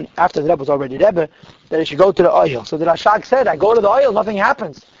Rashag, after the Rebbe was already Rebbe, that he should go to the oil. So the Rashag said, I go to the oil, nothing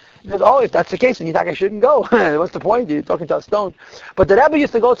happens. He said, if that's the case, then you think I shouldn't go. What's the point? You're talking to a stone. But the Rebbe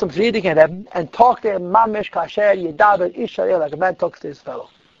used to go to some Friedik and talk to him, Mamish, Kasher, Yedaber, Ishael, like a man talks to his fellow.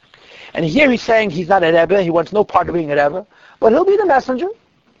 And here he's saying he's not a Rebbe, he wants no part of being a Rebbe, but he'll be the messenger.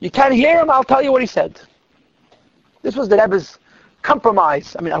 You can't hear him, I'll tell you what he said. This was the Rebbe's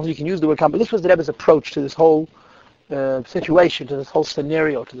compromise. I don't know if you can use the word compromise. This was the Rebbe's approach to this whole situation, to this whole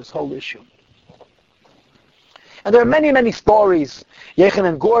scenario, to this whole issue. And there are many, many stories. Yechon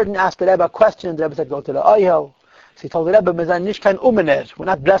and Gordon asked the Rebbe a question, and the Rebbe said, go to the Oyel. So he told the Rebbe, we're not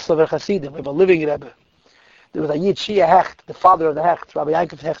Breslover Hasidim, we have a living Rebbe. There was a Yid Shia Hecht, the father of the Hecht, Rabbi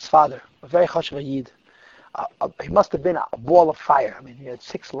Yankov Hecht's father, a very chashuv Yid. He must have been a ball of fire. He had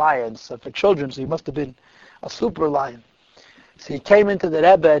 6 lions for children, so he must have been a super lion. So he came into the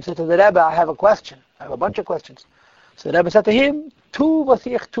Rebbe and said to the Rebbe, I have a question. I have a bunch of questions. So the Rebbe said to him, do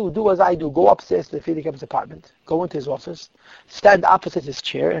as I do. Go upstairs to the Friedik Rebbe's apartment, go into his office, stand opposite his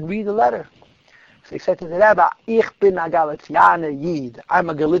chair, and read the letter. So he said to the Rebbe, Ich bin a Galicianer Yid. I'm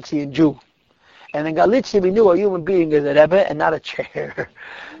a Galician Jew. And in Galicia, we knew a human being is a Rebbe and not a chair.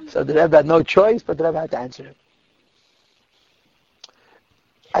 So the Rebbe had no choice, but the Rebbe had to answer him.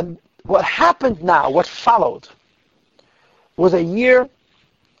 And what happened now, what followed, was a year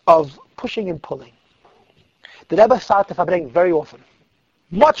of pushing and pulling. The Rebbe started to Fabring very often.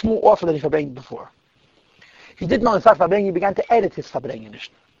 Much more often than he Fabring before. He didn't know in Fabring, he began to edit his Fabring,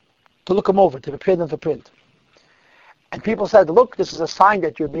 to look them over, to prepare them for print. And people said, look, this is a sign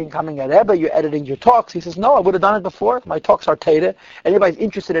that you're becoming a Rebbe, you're editing your talks. He says, no, I would have done it before. My talks are Teda. Anybody's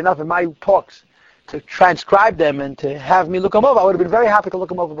interested enough in my talks to transcribe them and to have me look them over, I would have been very happy to look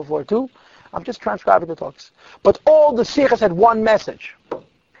them over before too. I'm just transcribing the talks. But all the Sichas had one message.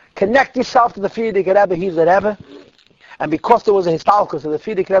 Connect yourself to the Friedik Rebbe, he's the Rebbe. And because there was a historical, so the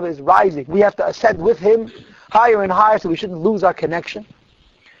Friedik Rebbe is rising, we have to ascend with him higher and higher so we shouldn't lose our connection.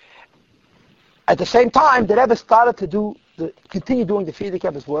 At the same time, the Rebbe started to continue doing the Friedik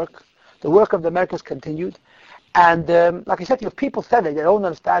Rebbe's work. The work of the Americans continued. And like I said, if people said that they don't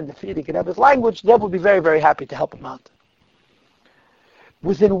understand the Friedik Rebbe's language, they would be very, very happy to help him out.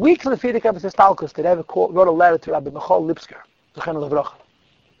 Within weeks of the Friedik Rebbe's Histalkus, the Rebbe wrote a letter to Rabbi Michal Lipsker, Zechron Levrocha.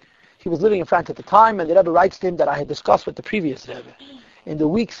 He was living in France at the time, and the Rebbe writes to him that I had discussed with the previous Rebbe in the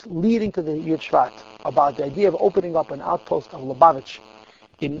weeks leading to the Yud Shvat about the idea of opening up an outpost of Lubavitch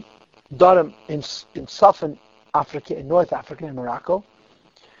in Durham, in southern Africa, in North Africa, in Morocco.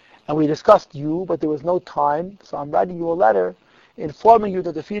 And we discussed you, but there was no time, so I'm writing you a letter informing you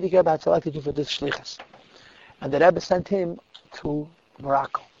that the Friedik Rebbe had selected you for this shlichus. And the Rebbe sent him to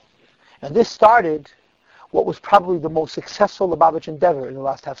Morocco. And this started what was probably the most successful Lubavitch endeavor in the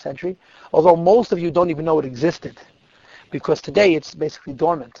last half century, although most of you don't even know it existed, because today it's basically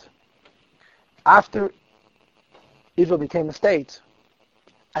dormant. After Israel became a state,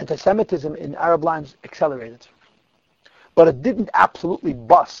 anti-Semitism in Arab lands accelerated. But it didn't absolutely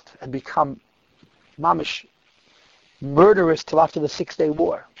bust and become mamish murderous till after the 6-Day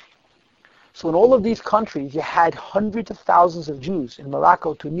War. So in all of these countries, you had hundreds of thousands of Jews in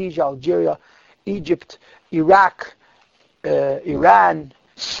Morocco, Tunisia, Algeria, Egypt, Iraq, Iran,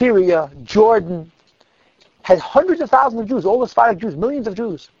 Syria, Jordan, had hundreds of thousands of Jews, all the Sephardic Jews, millions of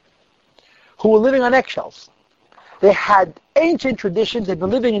Jews, who were living on eggshells. They had ancient traditions. They'd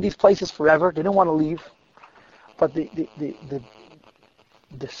been living in these places forever. They didn't want to leave. But the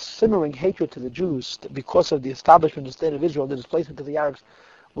simmering hatred to the Jews, because of the establishment of the State of Israel, the displacement of the Arabs,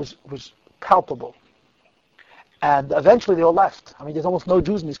 was palpable. And eventually they all left. There's almost no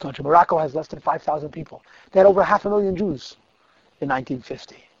Jews in this country. Morocco has less than 5,000 people. They had over 500,000 Jews in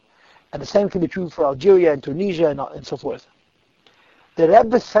 1950. And the same can be true for Algeria and Tunisia and so forth. The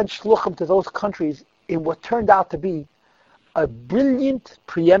Rebbe sent shluchim to those countries in what turned out to be a brilliant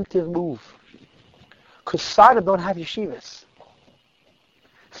preemptive move. Because Sodom don't have yeshivas.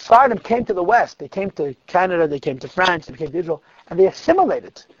 Sodom came to the West. They came to Canada, they came to France, they came to Israel, and they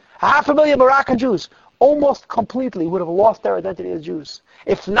assimilated. 500,000 Moroccan Jews almost completely would have lost their identity as Jews.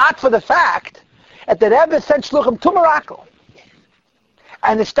 If not for the fact that the Rebbe sent shluchim to Morocco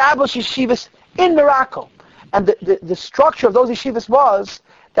and established yeshivas in Morocco. And the structure of those yeshivas was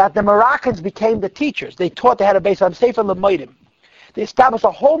that the Moroccans became the teachers. They taught, they had a base on Sefer L'Moidim. They established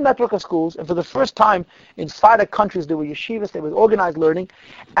a whole network of schools, and for the first time in Sephardic countries there were yeshivas, there was organized learning,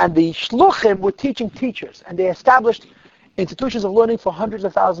 and the shluchim were teaching teachers, and they established institutions of learning for hundreds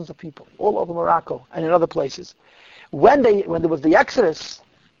of thousands of people all over Morocco and in other places. When there was the Exodus,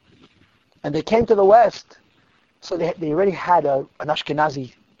 And they came to the West, so they already had an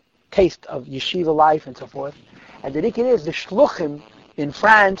Ashkenazi taste of yeshiva life and so forth. And the Nikin is, the Shluchim in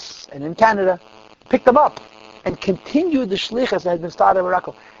France and in Canada picked them up and continued the Shlichus that had been started in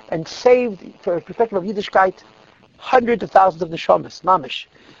Morocco and saved, for a perspective of Yiddishkeit, hundreds of thousands of neshamas, mamish.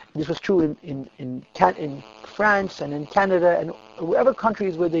 This was true in France and in Canada and wherever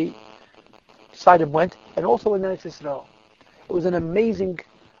countries where the Sidon went, and also in Eretz Israel. It was an amazing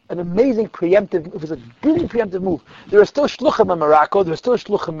preemptive. It was a brilliant preemptive move. There are still shluchim in Morocco. There are still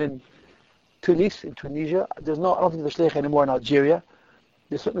shluchim in Tunis, in Tunisia. I don't think there's shluchim anymore in Algeria.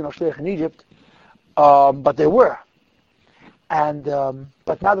 There's certainly no shluchim in Egypt, but there were. And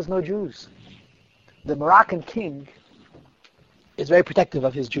but now there's no Jews. The Moroccan king is very protective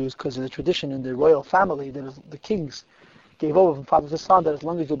of his Jews because of the tradition in the royal family that the kings gave over from father to son that as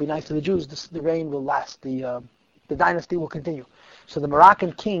long as you'll be nice to the Jews, the reign will last. The dynasty will continue. So the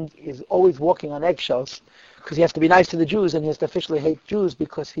Moroccan king is always walking on eggshells because he has to be nice to the Jews and he has to officially hate Jews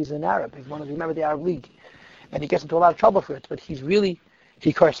because he's an Arab. He's remember the Arab League. And he gets into a lot of trouble for it. But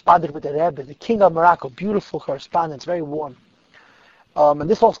he corresponded with the Rebbe, the king of Morocco. Beautiful correspondence, very warm. And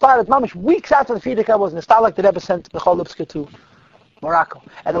this all started, mamish, weeks after the Frierdiker was Nestalek, the Rebbe sent Michal Lipsker to Morocco.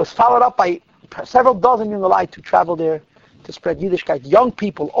 And it was followed up by several dozen young alike to travel there to spread Yiddishkeit. Young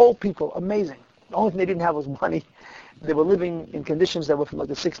people, old people, amazing. The only thing they didn't have was money. They were living in conditions that were from like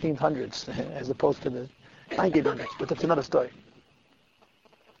the 1600s as opposed to the 1900s, but that's another story.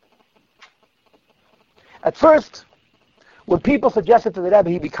 At first, when people suggested to the Rebbe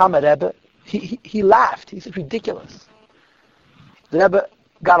he become a Rebbe, he laughed. He said, ridiculous. The Rebbe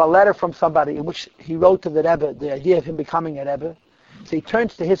got a letter from somebody in which he wrote to the Rebbe the idea of him becoming a Rebbe. So he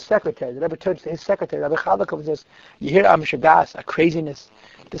turns to his secretary. The Rebbe turns to his secretary, Rabbi Chalakov, and says, you hear Shagas, a craziness.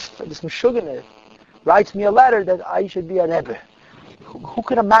 This Meshuggah writes me a letter that I should be a Rebbe. Who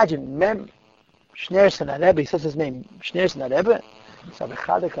could imagine? Mem Schneerson, a Rebbe, he says his name, Schneerson, a Rebbe. So Rabbi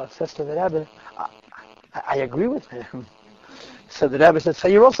Chalakov says to the Rebbe, I agree with him. So the Rebbe says, so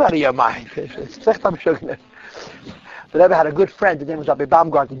you're also out of your mind. The Rebbe had a good friend, his name was Rabbi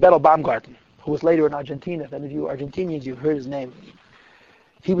Baumgarten, Beryl Baumgarten, who was later in Argentina. If any of you Argentinians, you've heard his name.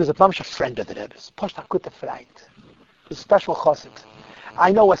 He was a plumsha friend of the Rebbe's. Poshta Kutte Freit. He was a special chassid.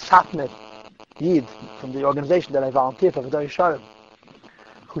 I know a Satmar Yid from the organization that I volunteer for V'dai Sharem,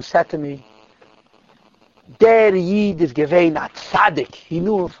 who said to me, Der Yid is gewein a tzaddik. He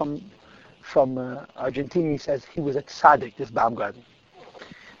knew him from Argentina. He says he was a tzaddik, this Baumgarten.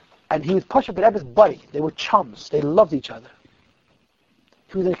 And he was Poshta the Rebbe's buddy. They were chums. They loved each other.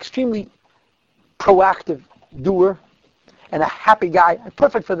 He was an extremely proactive doer and a happy guy,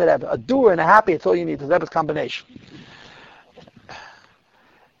 perfect for the Rebbe. A doer and a happy, it's all you need. The Rebbe's combination.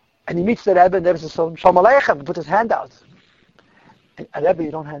 And he meets the Rebbe, and the Rebbe says, Shalom Aleichem, and puts his hand out. And a Rebbe,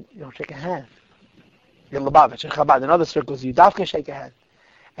 you don't shake a hand. You're Lubavitch, in Chabad, in other circles, you dafka shake a hand.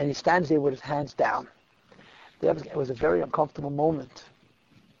 And he stands there with his hands down. It was a very uncomfortable moment.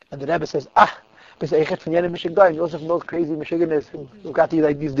 And the Rebbe says, Joseph from those crazy Michiganers who got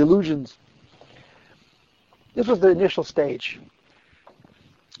these delusions. This was the initial stage.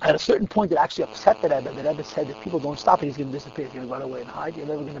 At a certain point, it actually upset the Rebbe. The Rebbe said, if people don't stop it, he's going to disappear. He's going to run away and hide. You're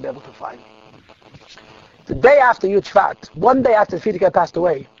never going to be able to find me. The day after Yud Shvat, one day after the Frierdiker passed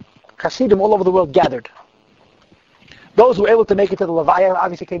away, Hasidim all over the world gathered. Those who were able to make it to the Levaya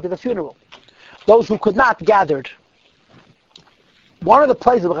obviously came to the funeral. Those who could not gathered. One of the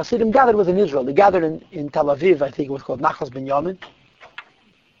places where Hasidim gathered was in Israel. They gathered in Tel Aviv, I think it was called Nachlas Ben Yamin.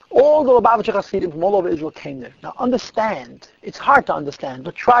 All the Lubavitcher Hasidim from all over Israel came there. Now understand, it's hard to understand,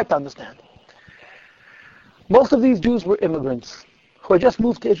 but try to understand. Most of these Jews were immigrants who had just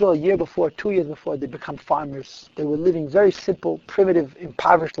moved to Israel a year before, 2 years before they become farmers. They were living very simple, primitive,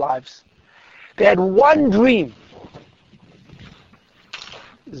 impoverished lives. They had one dream.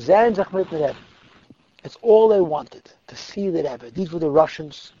 Zern sich mit dem Rebbe. It's all they wanted, to see the Rebbe. These were the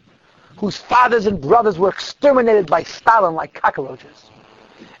Russians whose fathers and brothers were exterminated by Stalin like cockroaches.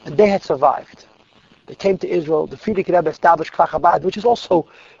 And they had survived. They came to Israel. The Frierdiker Rebbe established Chabad, which is also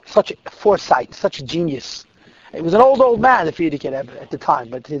such foresight, such genius. He was an old man, the Frierdiker Rebbe, at the time,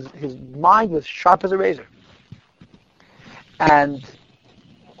 but his mind was sharp as a razor. And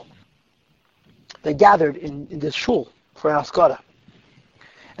they gathered in this shul for an Askara.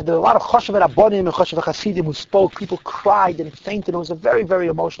 And there were a lot of Choshev Rabbonim and Choshev Hasidim who spoke. People cried and fainted. It was a very, very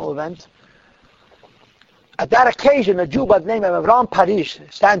emotional event. At that occasion, a Jew by the name of Avram Parish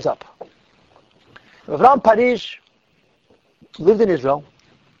stands up. Avram Parish lived in Israel,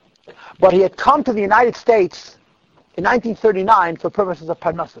 but he had come to the United States in 1939 for purposes of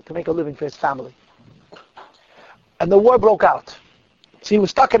Parnassa, to make a living for his family. And the war broke out. So he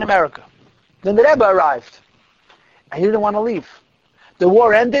was stuck in America. Then the Rebbe arrived, and he didn't want to leave. The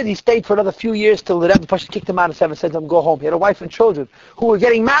war ended. He stayed for another few years till the Rebbe kicked him out and said to him, go home. He had a wife and children who were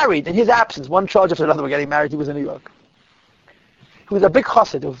getting married in his absence. One child after another were getting married. He was in New York. He was a big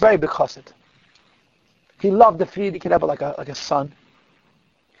chassid, a very big chassid. He loved the Frierdiker Rebbe like a son.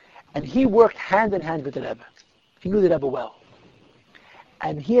 And he worked hand in hand with the Rebbe. He knew the Rebbe well.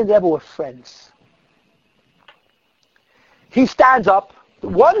 And he and the Rebbe were friends. He stands up,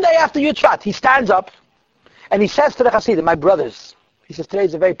 one day after Yud Shvat, he stands up, and he says to the Hasidim, my brothers, he says, today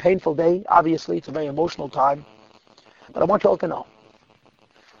is a very painful day, obviously, it's a very emotional time, but I want you all to know,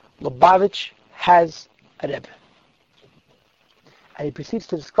 Lubavitch has a Rebbe. And he proceeds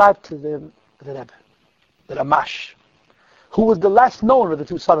to describe to them the Rebbe, the Ramash, who was the less known of the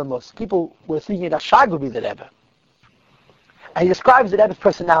two son-in-laws. People were thinking that Shag would be the Rebbe. And he describes the Rebbe's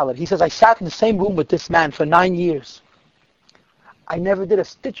personality. He says, I sat in the same room with this man for 9 years. I never did a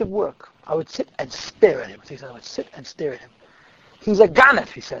stitch of work. I would sit and stare at him. He says, I would sit and stare at him. He's a ganef,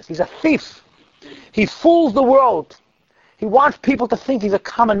 he says. He's a thief. He fools the world. He wants people to think he's a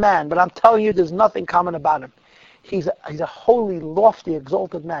common man, but I'm telling you, there's nothing common about him. He's a holy, lofty,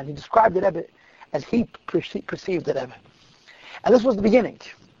 exalted man. He described the Rebbe as he perceived the Rebbe. And this was the beginning.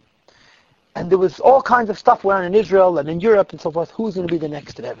 And there was all kinds of stuff going on in Israel and in Europe and so forth. Who's going to be the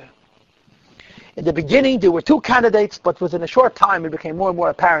next Rebbe? In the beginning, there were 2 candidates, but within a short time, it became more and more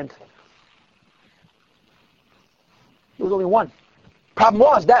apparent. There was only one. Problem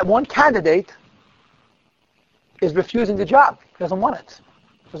was that one candidate is refusing the job. He doesn't want it.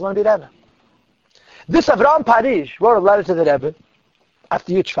 He doesn't want to be Rebbe. This Avraham Parish wrote a letter to the Rebbe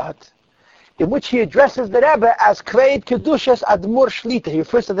after Yud Shvat, in which he addresses the Rebbe as Kveit Kedushas Admur Shlita. He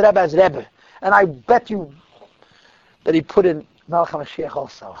refers to the Rebbe as Rebbe. And I bet you that he put in Melech HaMashiach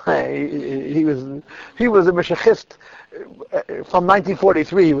also. he was a Meshachist. From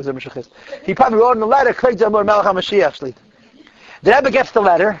 1943 he was a Meshachist. He probably wrote in the letter, Kveit Admur Melech HaMashiach Shlita. The Rebbe gets the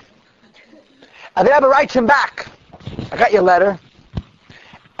letter, and the Rebbe writes him back. I got your letter.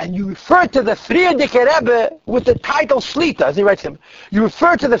 And you refer to the Frierdiker Rebbe with the title Shlita, as he writes him. You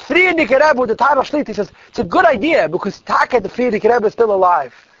refer to the Frierdiker Rebbe with the title Shlita. He says, it's a good idea, because Taka, the Frierdiker Rebbe, is still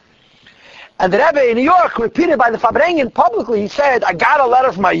alive. And the Rebbe in New York, repeated by the Fabrengen publicly, he said, I got a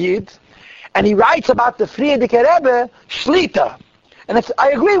letter from my Yid, and he writes about the Frierdiker Rebbe, Shlita. And I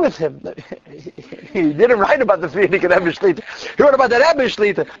agree with him. He didn't write about the Frierdiker Rebbe, Shlita. He wrote about the Rebbe,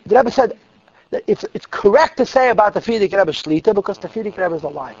 Shlita. The Rebbe said, it's correct to say about the Frierdiker Rebbe Shlita because the Frierdiker Rebbe is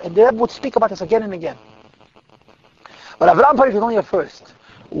alive. And the Rebbe would speak about this again and again. But Avraham Parish was only a first.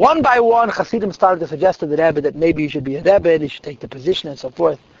 One by one, Hasidim started to suggest to the Rebbe that maybe he should be a Rebbe, and he should take the position and so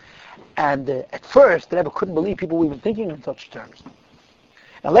forth. And at first, the Rebbe couldn't believe people were even thinking in such terms.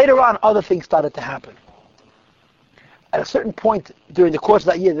 And later on, other things started to happen. At a certain point during the course of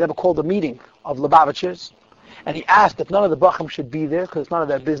that year, the Rebbe called a meeting of Lubavitchers, and he asked if none of the Bacham should be there, because it's none of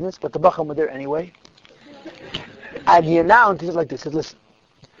their business, but the Bacham were there anyway. And he announced, he said like this, he said, listen,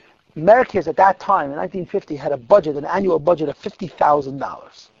 Americans at that time, in 1950, had a budget, an annual budget of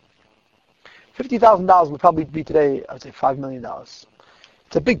 $50,000. $50,000 would probably be today, I would say $5 million.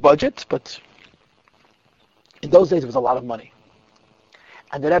 It's a big budget, but in those days it was a lot of money.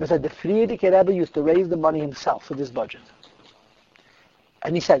 And the Rebbe said the Frierdiker Rebbe used to raise the money himself for this budget.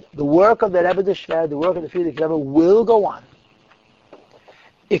 And he said, the work of the Rebbe de Shver, the work of the Frierdiker Rebbe will go on.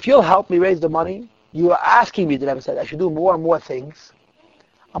 If you'll help me raise the money, you are asking me, the Rebbe said, I should do more and more things.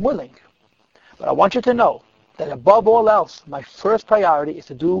 I'm willing. But I want you to know that above all else, my first priority is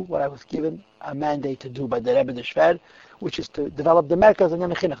to do what I was given a mandate to do by the Rebbe de Shver, which is to develop the Merkaz and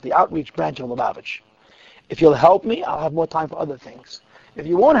Chinuch, the outreach branch of Lubavitch. If you'll help me, I'll have more time for other things. If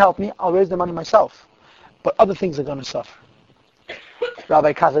you won't help me, I'll raise the money myself. But other things are going to suffer.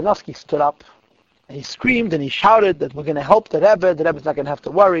 Rabbi Kazanovsky stood up, and he screamed and he shouted that we're going to help the Rebbe. The Rebbe's not going to have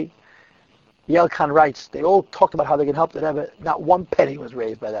to worry. Yelkan writes, they all talked about how they can help the Rebbe. Not one penny was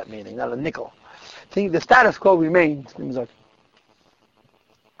raised by that meeting, not a nickel. The status quo remained.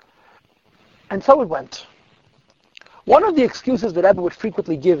 And so it went. One of the excuses that Rebbe would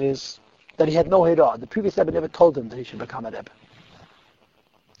frequently give is that he had no Hira. The previous Rebbe never told him that he should become a Rebbe.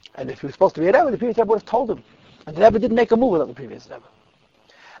 And if he was supposed to be a Rebbe, the previous Rebbe would have told him. And the Rebbe didn't make a move without the previous Rebbe.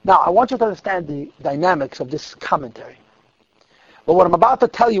 Now, I want you to understand the dynamics of this commentary. But what I'm about to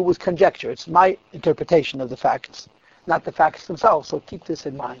tell you was conjecture. It's my interpretation of the facts, not the facts themselves, so keep this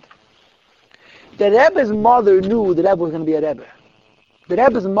in mind. The Rebbe's mother knew the Rebbe was going to be a Rebbe. The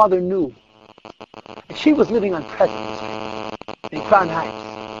Rebbe's mother knew. And she was living on President Street in Crown Heights.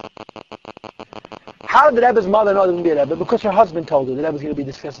 How did the Rebbe's mother know there was going to be a Rebbe? Because her husband told her the Rebbe was going to be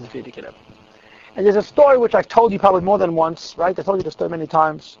discussing the Frierdiker Rebbe. And there's a story which I've told you probably more than once, right? I told you the story many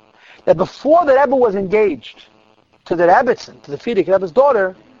times. that before the Rebbe was engaged to the Rebbetzin, to the Frierdiker Rebbe's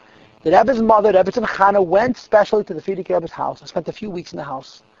daughter, the Rebbe's mother, Rebbetzin Chana, went specially to the Frierdiker Rebbe's house and spent a few weeks in the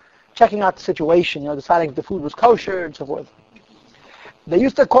house, checking out the situation, deciding if the food was kosher and so forth. They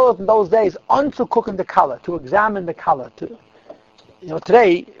used to call it in those days, anzugucken the color, to examine the color.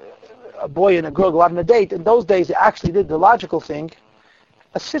 Today, a boy and a girl go out on a date. In those days, they actually did the logical thing.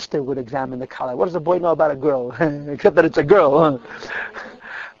 A sister would examine the color. What does a boy know about a girl? Except that it's a girl.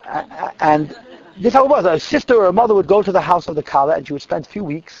 And this is how it was. A sister or a mother would go to the house of the color, and she would spend a few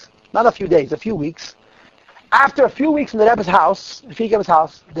weeks, not a few days, a few weeks. After a few weeks in the Rebbe's house,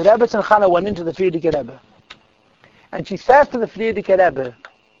 the Rebbe's and Chana went into the Frierdiker Rebbe. And she says to the Frierdiker Rebbe,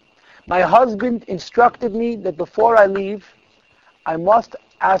 my husband instructed me that before I leave, I must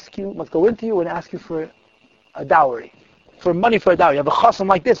go into you and ask you for a dowry, for money for a dowry. You have a chasam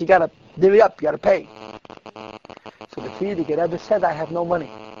like this, you got to divvy up, you got to pay. So the Frierdiker Rebbe said, I have no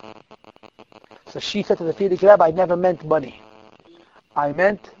money. So she said to the Frierdiker Rebbe, I never meant money. I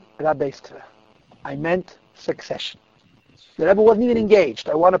meant Rabbeistra. I meant succession. The Rebbe wasn't even engaged.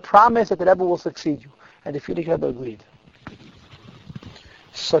 I want to promise that the Rebbe will succeed you. And the Frierdiker Rebbe agreed.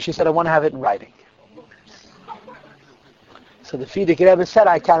 So she said, I want to have it in writing. So the Frierdiker Rebbe said,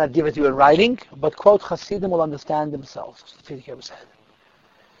 I cannot give it to you in writing, but quote, Hasidim will understand themselves. The Frierdiker Rebbe said.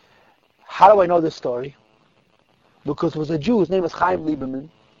 How do I know this story? Because there was a Jew, his name was Chaim Lieberman,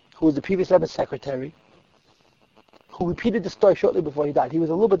 who was the previous Rebbe's secretary, who repeated the story shortly before he died. He was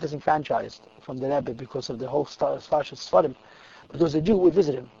a little bit disenfranchised from the Rebbe because of the whole Svarshas Svarim. But there was a Jew who would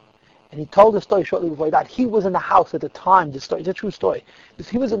visit him. And he told the story shortly before he died. He was in the house at the time. It's a true story.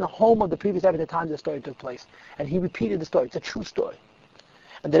 He was in the home of the previous Rebbe at the time the story took place. And he repeated the story. It's a true story.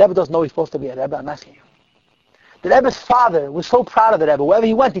 And the Rebbe doesn't know he's supposed to be a Rebbe. I'm asking you. The Rebbe's father was so proud of the Rebbe. Wherever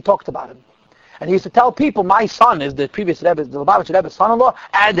he went, he talked about him. And he used to tell people, my son is the previous Rebbe, the Lubavitcher Rebbe's son-in-law,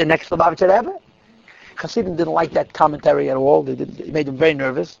 and the next Lubavitcher Rebbe. Hasidim didn't like that commentary at all. It made him very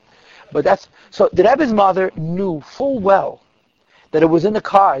nervous. So the Rebbe's mother knew full well that it was in the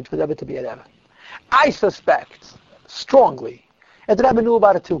cards for the Rebbe to be a Rebbe. I suspect, strongly, and the Rebbe knew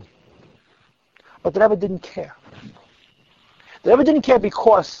about it too. But the Rebbe didn't care. The Rebbe didn't care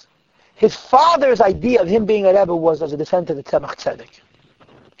because his father's idea of him being a Rebbe was as a descendant of the Tzemach Tzedek.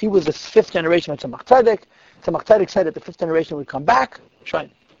 He was the fifth generation of Tzemach Tzedek. Tzemach Tzedek said that the fifth generation would come back. Sure.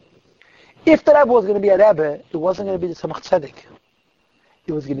 If the Rebbe was going to be a Rebbe, it wasn't going to be the Tzemach Tzedek.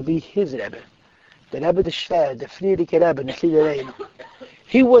 It was going to be his Rebbe. The Rebbe the Shver, the Frierdiker Rebbe, the Chliderein.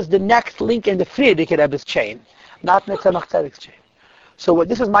 He was the next link in the Frierdiker Rebbe's chain, not in the Tzemach Tzedek's chain. So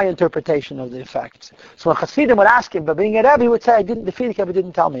this is my interpretation of the facts. So when Hasidim would ask him, but being a Rebbe, he would say, the Frierdiker Rebbe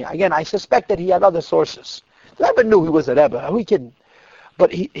didn't tell me. Again, I suspect that he had other sources. The Rebbe knew he was a Rebbe. Are we kidding?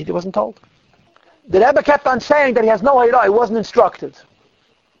 But he wasn't told. The Rebbe kept on saying that he has no idea. He wasn't instructed.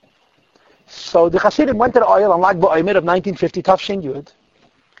 So the Hasidim went to the oil on Lag BaOmer of 1950, Tafshin Yud,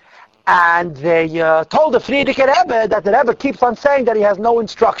 and they told the Frierdiker Rebbe that the Rebbe keeps on saying that he has no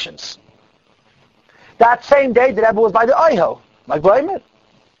instructions. That same day, the Rebbe was by the oil, Lag BaOmer.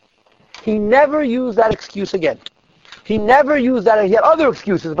 He never used that excuse again. He never used that. He had other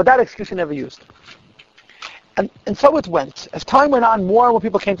excuses, but that excuse he never used. And so it went. As time went on, more and more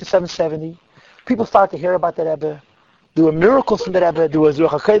people came to 770. People started to hear about the Rebbe. There were miracles from the Rebbe. There was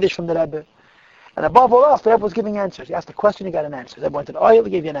Ruach HaKodesh from the Rebbe. And above all else, the Rebbe was giving answers. He asked a question, he got an answer. The Rebbe went to the oil,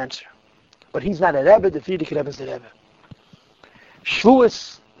 he gave you an answer. But he's not a Rebbe, the Frierdiker Rebbe is the Rebbe.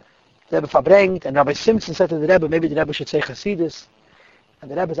 Shavuos, the Rebbe verbringt, and Rabbi Simpson said to the Rebbe, maybe the Rebbe should say Chasidus.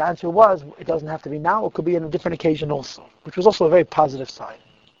 And the Rebbe's answer was, it doesn't have to be now, it could be on a different occasion also, which was also a very positive sign.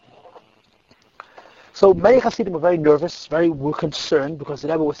 So many Hasidim were very nervous, were concerned, because the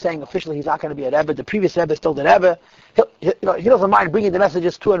Rebbe was saying officially he's not going to be a Rebbe. The previous Rebbe is still the Rebbe. He doesn't mind bringing the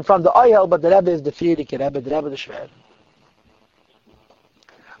messages to and from the Oyel, but the Rebbe is the Frierdiker Rebbe, the Rebbe the Shver.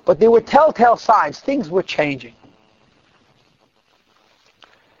 But there were telltale signs. Things were changing.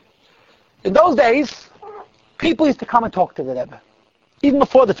 In those days, people used to come and talk to the Rebbe. Even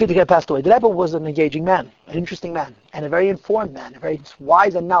before the Frierdiker Rebbe passed away, the Rebbe was an engaging man, an interesting man, and a very informed man, a very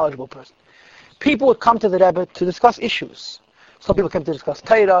wise and knowledgeable person. People would come to the Rebbe to discuss issues. Some people came to discuss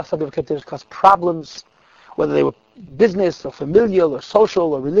Torah, some people came to discuss problems, whether they were business or familial or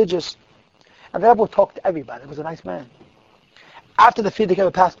social or religious. And the Rebbe would talk to everybody. He was a nice man. After the Frierdiker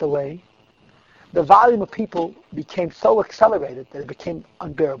Rebbe passed away, the volume of people became so accelerated that it became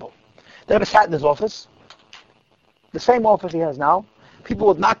unbearable. The Rebbe sat in his office, the same office he has now. People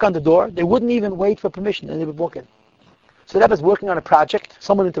would knock on the door. They wouldn't even wait for permission, and they would walk in. So the Rebbe is working on a project.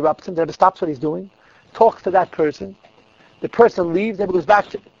 Someone interrupts him. The Rebbe stops what he's doing, talks to that person. The person leaves. The Rebbe goes back.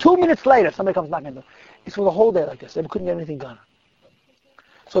 2 minutes later, somebody comes knocking on the door. It's for the whole day like this. The Rebbe couldn't get anything done.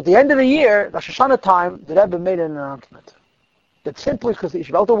 So at the end of the year, Rosh Hashanah time, the Rebbe made an announcement that simply because the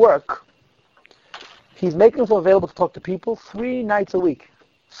Yeshiva to work, he's making himself available to talk to people 3 nights a week.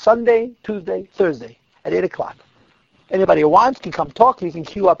 Sunday, Tuesday, Thursday, at 8 o'clock. Anybody who wants can come talk. You can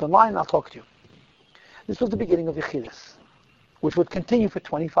queue up in line and I'll talk to you. This was the beginning of Yechidus, which would continue for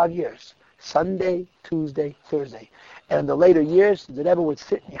 25 years. Sunday, Tuesday, Thursday. And in the later years, the Rebbe would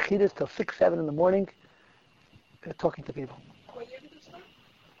sit in Yechidus till 6, 7 in the morning talking to people. What year did it start?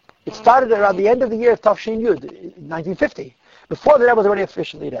 It started around the end of the year of Tafshin Yud, 1950. Before the Rebbe was already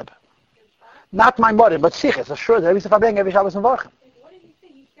officially Rebbe. Not my mother, but Siches. I'm sure the Rebbe used to verbringen every Shabbos and Varchim. What did he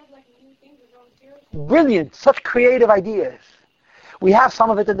say? He said like new things or volunteers? Brilliant, such creative ideas. We have some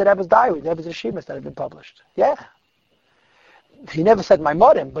of it in the Rebbe's diary, the Rebbe's Yeshivas that have been published. Yeah. He never said my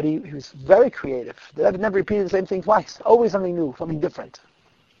mother, but he was very creative. The Rebbe never repeated the same thing twice. Always something new, something different.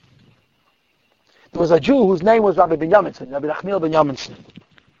 There was a Jew whose name was Rabbi Binyaminson, Rabbi Nachmiel Binyaminson.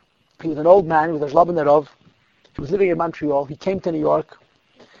 He was an old man, he was a Shlabin Nerov. He was living in Montreal. He came to New York,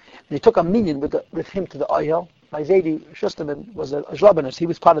 and he took a minyan with him to the Oyel. My Zaydi Shusterman was a Shlabinist. He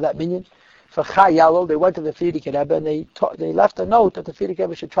was part of that minyan. For Chai Yalol, they went to the Frierdiker Rebbe, and they left a note that the Frierdiker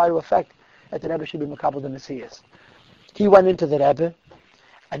Rebbe should try to effect that the Rebbe should be Makabel the Messias. He went into the Rebbe,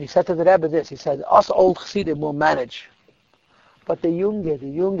 and he said to the Rebbe this. He said, us old Chassidim will manage. But the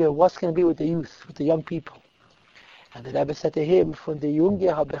younger, what's going to be with the youth, with the young people? And the Rebbe said to him, von der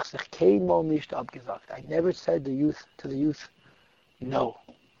Junge habe ich sich keinmal nicht abgesagt. I never said to the youth, no.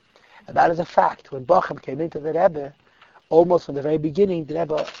 And that is a fact. When Bachem came into the Rebbe, almost from the very beginning, the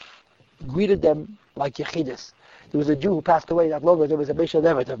Rebbe greeted them like Yechidus. There was a Jew who passed away not long ago. There was a Meshach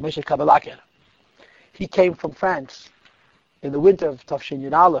Levet, Meshach Kabalaker. He came from France in the winter of Tafshin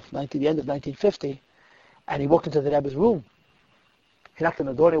Yud Aleph, the end of 1950, and he walked into the Rebbe's room. He knocked on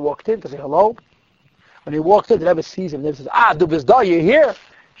the door and he walked in to say hello. When he walked in, the Rebbe sees him. The Rebbe says, du bist da, you're here?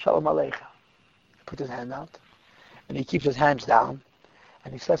 Shalom Aleichem. He put his hand out, and he keeps his hands down,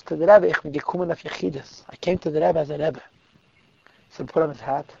 and he says to the Rebbe, ich bin gekommen auf Yechidus. I came to the Rebbe as a Rebbe. He said, put on his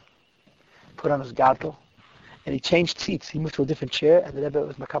hat, put on his gartel, and he changed seats. He moved to a different chair, and the Rebbe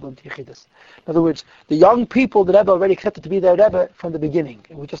was makabel to Yechidus. In other words, the young people, the Rebbe already accepted to be their Rebbe from the beginning.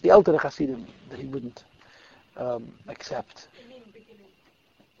 It was just the elder Hasidim that he wouldn't accept.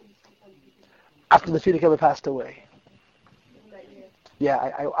 After the Frierdiker Rebbe passed away.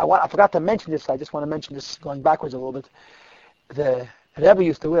 Yeah, I forgot to mention this. I just want to mention this going backwards a little bit. The Rebbe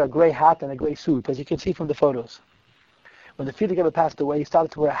used to wear a gray hat and a gray suit, as you can see from the photos. When the Frierdiker Rebbe passed away, he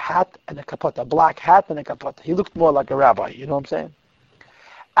started to wear a hat and a kapot, a black hat and a kapot. He looked more like a rabbi, you know what I'm saying?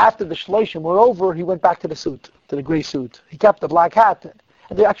 After the Shloshim were over, he went back to the suit, to the gray suit. He kept the black hat,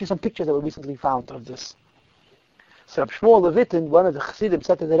 and there are actually some pictures that were recently found of this. So Reb Shmuel Levitin, one of the Chassidim,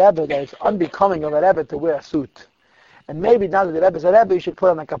 said to the Rebbe that it's unbecoming of a Rebbe to wear a suit. And maybe now that the Rebbe is a Rebbe, you should put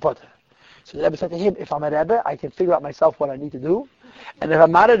on a kapot. So the Rebbe said to him, if I'm a Rebbe, I can figure out myself what I need to do. And if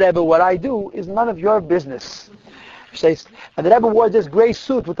I'm not a Rebbe, what I do is none of your business. And the Rebbe wore this gray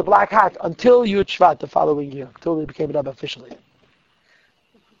suit with the black hat until Yud Shvat the following year, until he became a Rebbe officially.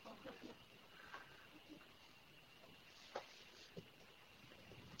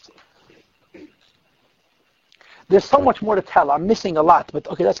 There's so much more to tell. I'm missing a lot, but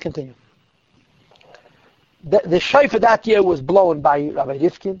okay, let's continue. The shofar that year was blown by Rabbi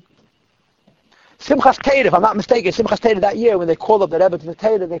Rifkin. Simchas Torah, if I'm not mistaken, Simchas Torah that year, when they called up the Rebbe to the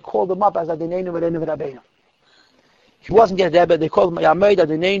Torah, they called him up as Adinenu V'Reinu V'Rabbeinu. He wasn't yet Rebbe, they called him Yameid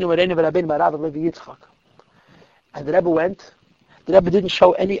Adinenu V'Reinu V'Rabbeinu B'Rav Levi Yitzchak. And the Rebbe went. The Rebbe didn't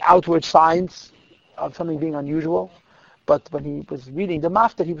show any outward signs of something being unusual, but when he was reading the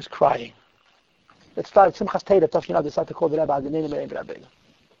Mafter, he was crying. It started Simchas Torah, they started to call the Rebbe Adinenu V'Reinu V'Rabbeinu.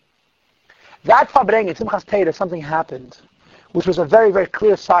 That Fabrengen, Simchas Torah, something happened, which was a very, very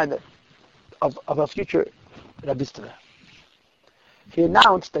clear sign of a future Rabbi Steve. He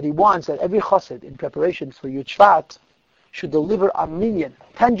announced that he wants that every chassid in preparation for Yud Shvat should deliver a minyan,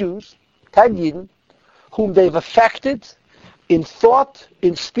 10 Jews, 10 Yidden, whom they've affected in thought,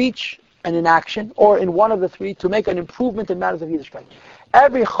 in speech, and in action, or in one of the three, to make an improvement in matters of Yiddishkeit.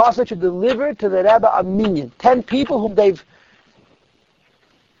 Every chassid should deliver to the Rebbe a minyan, 10 people whom they've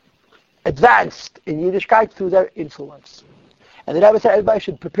advanced in Yiddishkeit through their influence. And the Rebbe said everybody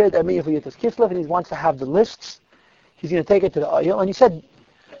should prepare their minyan for Yitzchak Kislev, and he wants to have the lists. He's going to take it to the Oyel, and he said,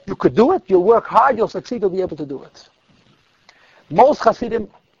 you could do it, you'll work hard, you'll succeed, you'll be able to do it. Most Hasidim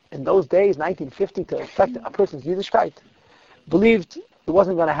in those days, 1950, to affect a person's Yiddishkeit, believed it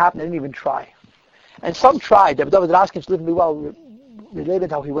wasn't going to happen, they didn't even try. And some tried. David Raskin lived really well, related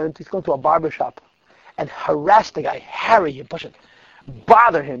how he's going to a barber shop and harassed the guy, harry him, push it,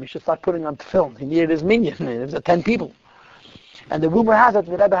 bother him. He should start putting on film. He needed his minyan, and it was 10 people. And the rumor has it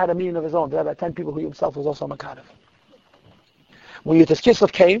that the Rebbe had a meeting of his own. The Rebbe had 10 people who he himself was also Makarev. When Yud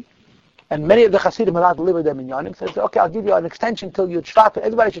Kislev came, and many of the Hasidim had not delivered their minyanim, so they said, okay, I'll give you an extension till Yud Shvat, but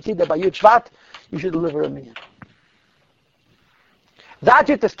everybody should see that by Yud Shvat, you should deliver a minyan. That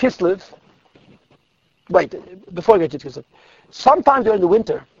Yud Kislev, before I get to Yud Kislev, sometime during the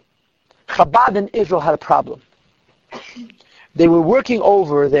winter, Chabad in Israel had a problem. They were working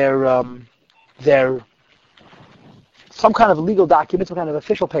over their some kind of legal documents, some kind of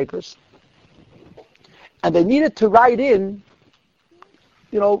official papers, and they needed to write in,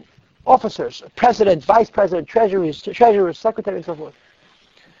 officers, president, vice president, treasurers, secretary, and so forth.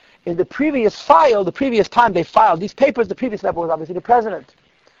 In the previous time they filed these papers, the previous Rebbe was obviously the president.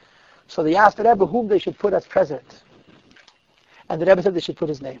 So they asked the Rebbe whom they should put as president. And the Rebbe said they should put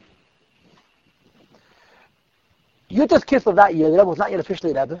his name. Yutas Kislev that year, the Rebbe was not yet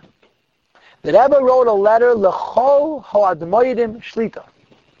officially Rebbe. The Rebbe wrote a letter, L'chol ha'admoidim shlita.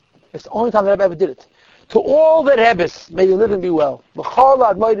 It's the only time the Rebbe ever did it. To all the Rebbes, may you live and be well. L'chol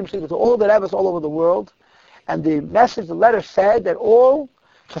ha'admoidim shlita. To all the Rebbes all over the world. And the message, the letter said that all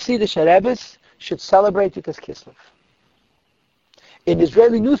Hasidic Rebbes should celebrate Yutas Kislev. In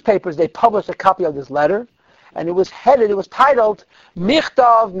Israeli newspapers, they published a copy of this letter, and it was titled,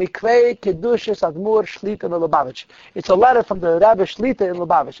 Michtav Mikvei Kedushas Admur Shlita in Lubavitch. It's a letter from the Rebbe Shlita in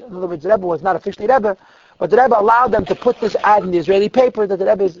Lubavitch. In other words, the Rebbe was not officially Rebbe, but the Rebbe allowed them to put this ad in the Israeli paper that the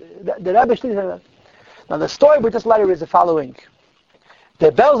Rebbe Shlita. Now the story with this letter is the following.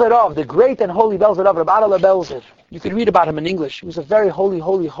 The Belzerov, the great and holy Belzerov, Rabbi Adela Belzer, you can read about him in English. He was a very holy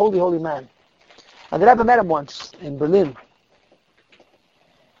man. And the Rebbe met him once in Berlin.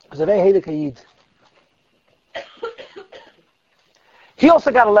 He was a very heilig Yid. He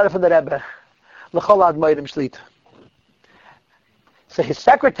also got a letter from the Rebbe, L'chol ha'admoidim shlita. So his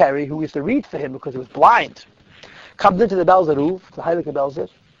secretary, who used to read for him because he was blind, comes into the Belzer Roof, the Heilige Belzer.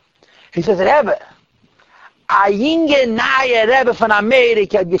 He says, Rebbe, a jinge naye Rebbe von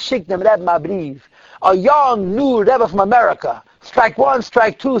Amerika hat geschickt dem Rebbe a brief. A young, new Rebbe from America. Strike 1,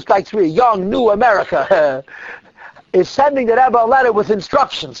 strike 2, strike 3. Young, new America. Is sending the Rebbe a letter with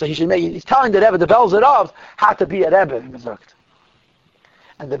instructions. So he's telling the Rebbe, the Belzerov, how to be a Rebbe.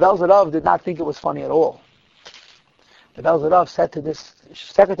 And the Belzerov did not think it was funny at all. The Belzerov said to this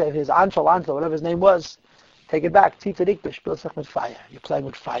secretary of his, Anshel, whatever his name was, take it back, Tita with fire. You're playing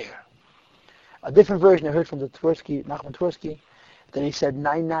with fire. A different version I heard from the Nachman Tversky. Then he said,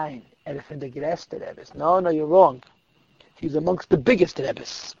 9, from the greatest Rebbes. No, you're wrong. He's amongst the biggest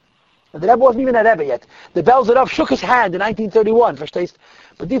Rebbes. And the Rebbe wasn't even a Rebbe yet. The Belzerov shook his hand in 1931, verstehst?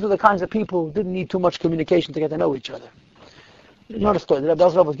 But these were the kinds of people who didn't need too much communication to get to know each other. You know the story. The Rebbe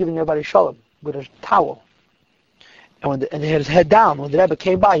Belzerov was giving everybody shalom with a towel. And he had his head down. When the Rebbe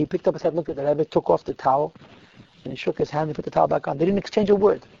came by, he picked up his head, looked at the Rebbe, took off the towel, and he shook his hand and put the towel back on. They didn't exchange a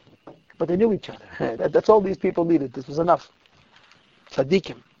word. But they knew each other. That's all these people needed. This was enough.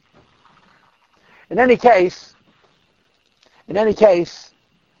 Tzaddikim. In any case,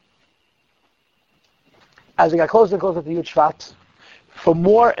 as it got closer and closer to Yud Shvat, from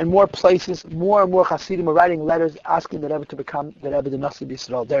more and more places, more and more Hasidim were writing letters asking the Rebbe to become the Rebbe, the Nasi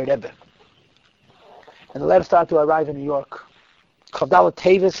B'Yisrael, their Rebbe. And the letters started to arrive in New York. Chavdalah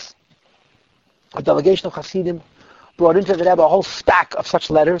Tevis, a delegation of Hasidim, brought into the Rebbe a whole stack of such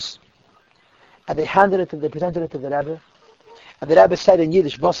letters, and they presented it to the Rebbe. And the Rebbe said in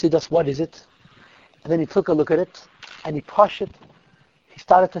Yiddish, Bosidas, what is it? And then he took a look at it, and he pushed it. He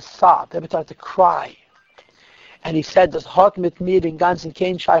started to sob. The Rebbe started to cry. And he said, "Das hat mit mir den ganzen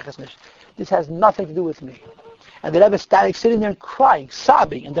kein Scheiches nicht. This has nothing to do with me." And the Rebbe sitting there and crying,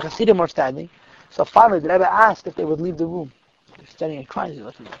 sobbing, and the Hasidim were standing. So finally the Rebbe asked if they would leave the room. They're standing and crying.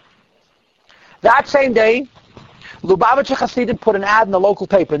 That same day, Lubavitcher Hasidim put an ad in the local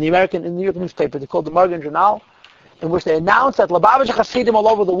paper, in the New York newspaper, they called the Morgan Journal, in which they announced that Lubavitcher Hasidim all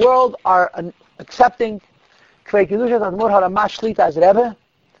over the world are accepting Kvei Kedushas Admur Haramash Shlita as Rebbe,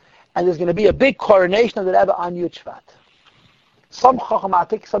 and there's going to be a big coronation of the Rebbe on Yud Shvat. Some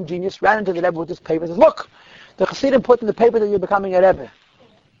Chachamatik, some genius, ran into the Rebbe with this paper and says, look, the Hasidim put in the paper that you're becoming a Rebbe.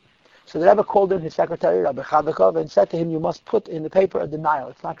 So the Rebbe called in his secretary, Rabbi Chadakov, and said to him, you must put in the paper a denial.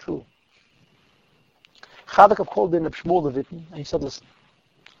 It's not true. Chadakov called in Reb Shmuel Levittin, and he said, listen,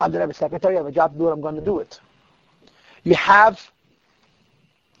 I'm the Rebbe's secretary, I have a job to do it, I'm going to do it. You have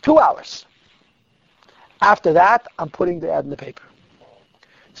 2 hours. After that, I'm putting the ad in the paper.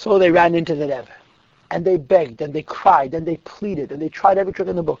 So they ran into the Rebbe, and they begged, and they cried, and they pleaded, and they tried every trick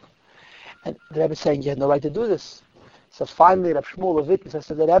in the book. And the Rebbe saying, you had no right to do this. So finally, Reb Shmuel Levittin says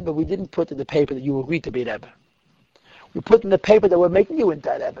to the Rebbe, we didn't put in the paper that you agreed to be Rebbe. We put in the paper that we're making you into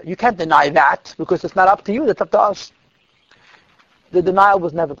a Rebbe. You can't deny that, because it's not up to you, it's up to us. the denial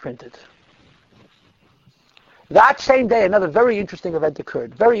was never printed. That same day, another very interesting event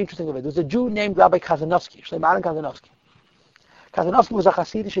occurred. Very interesting event. There was a Jew named Rabbi Kazanovsky, Shleiman Kazanovsky. Kazanovsky was a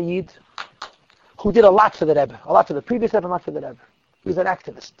Hasidic Yid who did a lot for the Rebbe, a lot for the previous Rebbe, a lot for the Rebbe. He was an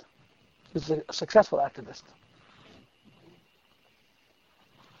activist. He was a successful activist.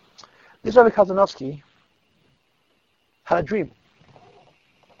 This Rabbi Kazanovsky had a dream.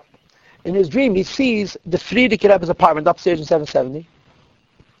 In his dream, he sees the Frierdiker Rebbe's apartment upstairs in 770.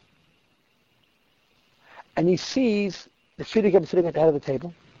 And he sees the Frierdiker Rebbe sitting at the head of the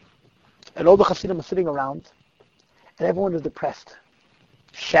table. And all the Hasidim are sitting around. And everyone is depressed,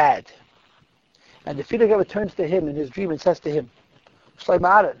 sad. And the Frierdiker Rebbe turns to him in his dream and says to him,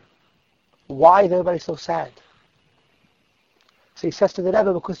 Shleiman, why is everybody so sad? So he says to the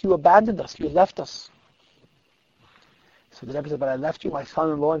Rebbe, because you abandoned us, you left us. So the Rebbe says, but I left you, my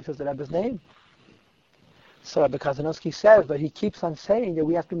son-in-law, and he says the Rebbe's name. So Rabbi Kazanovsky says, but he keeps on saying that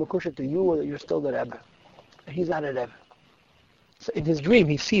we have to be makusha to you or that you're still the Rebbe. And he's not a Rebbe. So in his dream,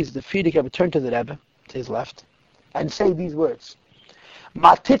 he sees the Frierdiker Rebbe turn to the Rebbe, to his left, and say these words.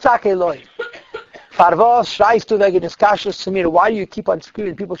 Matitzak Eloi. Farvos shreist du wegen des Kashrus zu mir. Why do you keep on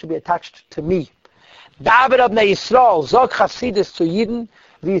screaming? People should be attached to me. David abnei Yisrael, zog Chasidus zu Yidden,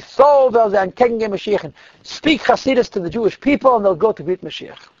 wie so will sie entgegengehen Mashiach. Speak Chasidus to the Jewish people and they'll go to greet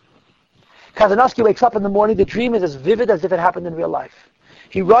Mashiach. Kazanovsky wakes up in the morning, the dream is as vivid as if it happened in real life.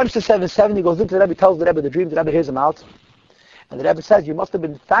 He runs to 770, goes into the Rebbe, tells the Rebbe the dream, the Rebbe hears him out. And the Rebbe says, you must have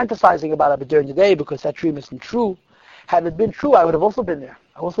been fantasizing about it during the day because that dream isn't true. Had it been true, I would have also been there.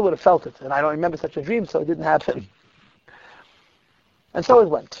 I also would have felt it. And I don't remember such a dream, so it didn't happen. And so it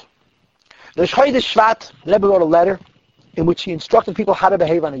went. The Story of Yud Shvat, the Rebbe wrote a letter in which he instructed people how to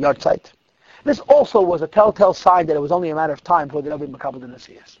behave on a yard site. This also was a telltale sign that it was only a matter of time before the Rebbe would Makabel the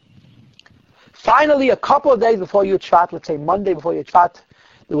Nasiyas. Finally, a couple of days before Yud Shvat, let's say Monday before Yud Shvat,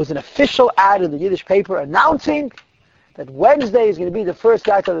 there was an official ad in the Yiddish paper announcing that Wednesday is going to be the first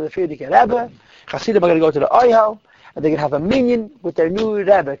night of the Frierdiker Rebbe. Hasidim are going to go to the Oyhel, and they're going to have a minyan with their new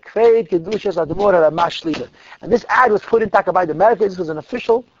Rebbe, Kved Kedushas Admor Ramash Shliber. And this ad was put in Takabai the America. This was an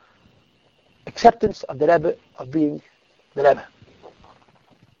official acceptance of the Rebbe, of being the Rebbe.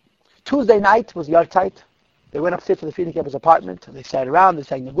 Tuesday night was yard tight. They went upstairs to the Frierdiker Rebbe's apartment, and they sat around, they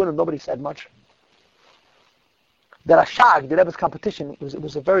sang Nagun, and nobody said much. The Rashag, the Rebbe's competition, it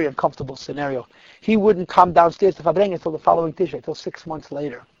was a very uncomfortable scenario. He wouldn't come downstairs to Fabrengen until the following Tishrei, until 6 months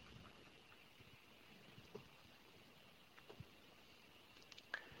later.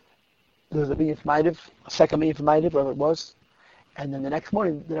 There was a minyan for Ma'ariv, a second minyan for Ma'ariv, wherever it was. And then the next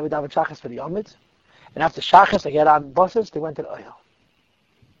morning, the Rebbe davened Shachas for the Yomid. And after Shachas, they got on buses, they went to the Oyel.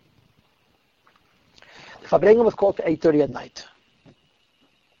 The Fabrengen was called to 8:30 at night.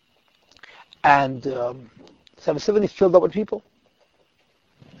 And 770 filled up with people.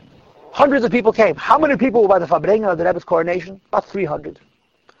 Hundreds of people came. How many people were by the Fabrengen of the Rebbe's coronation? About 300.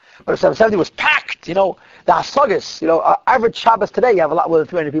 But 770 was packed, the Hasagas, average Shabbos today, you have a lot more than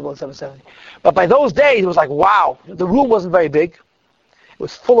 300 people in 770. But by those days, it was like, wow. The room wasn't very big. It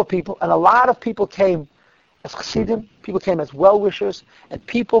was full of people, and a lot of people came as Chassidim, people came as well-wishers, and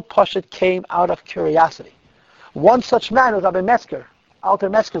people, Pashut, came out of curiosity. One such man was Rabbi Metzger.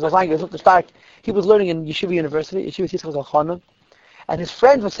 Alter Metzger was he was learning in Yeshiva University, Yeshiva Yitzchak Zalchanan, and his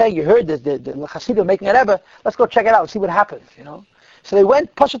friends were saying, you heard the Chassidim making a Rebbe, let's go check it out, see what happens, So they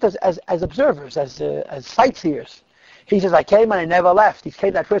went Pashut as observers, as sightseers. He says, I came and I never left. He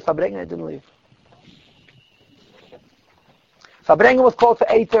came that first Fabrengen and I didn't leave. Fabrengen was called for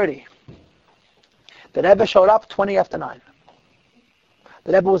 8:30. The Rebbe showed up 20 after 9.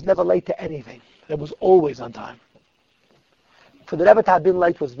 The Rebbe was never late to anything. The Rebbe was always on time. For the Rebbe to have been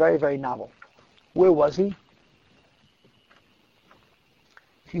late was very, very novel. Where was he?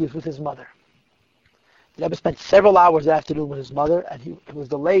 He was with his mother. The Rebbe spent several hours that afternoon with his mother, and he was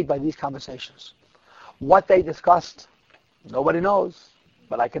delayed by these conversations. What they discussed, nobody knows.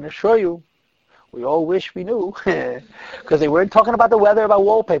 But I can assure you, we all wish we knew. Because they weren't talking about the weather, about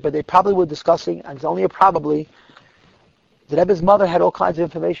wallpaper. They probably were discussing, and it's only a probably, the Rebbe's mother had all kinds of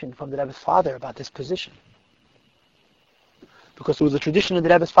information from the Rebbe's father about this position. Because there was a tradition in the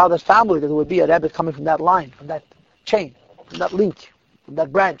Rebbe's father's family that there would be a Rebbe coming from that line, from that chain, from that link, from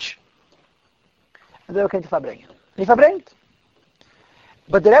that branch. And the Rebbe came to Fabrengen. And he Fabrengt.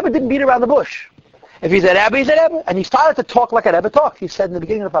 But the Rebbe didn't beat around the bush. If he's a Rebbe, he's a Rebbe. And he started to talk like a Rebbe talked. He said in the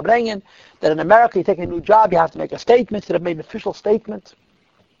beginning of Fabrengen that in America, you take a new job, you have to make a statement. So the Rebbe made an official statement.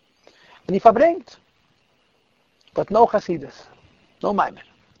 And he Fabrengt. But no Chasidus. No Maimer.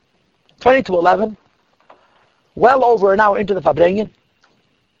 20 to 11. Well over an hour into the Fabrengen.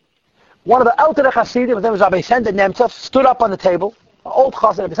 One of the elder Chassidim, his name was Rabbi Sender Nemtsov, stood up on the table. an old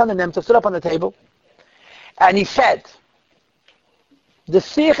chassid, Rebbe Sander Nemtsov, stood up on the table, and he said, the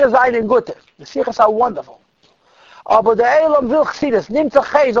sichas are good, the sichas are wonderful. Aber der Eilam will Chassidus, nimmt sich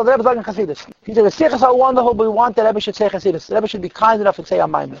Chais, or the Rebbe sagen Chassidus. He said, the sichas are wonderful, but we want the Rebbe should say Chassidus. The Rebbe should be kind enough and say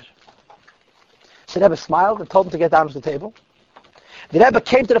Amaymer. So the Rebbe smiled and told him to get down to the table. The Rebbe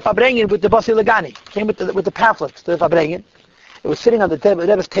came to the Fabrengen with the Basi Legani, came with the pamphlets to the Fabrengen. It was sitting on the table, the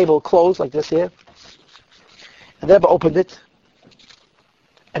Rebbe's table closed like this here. And the Rebbe opened it,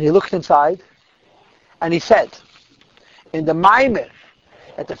 and he looked inside, and he said, in the Maimer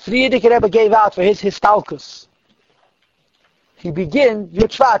that the Friedrich Rebbe gave out for his Histalkus, he begins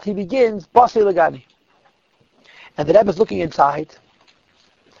Basi Legani. And the Rebbe's looking inside.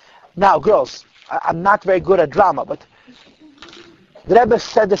 Now, girls, I'm not very good at drama, but the Rebbe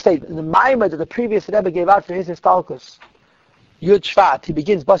said the statement. In the Maimer that the previous Rebbe gave out for his Histalkus, Yud Shvat, he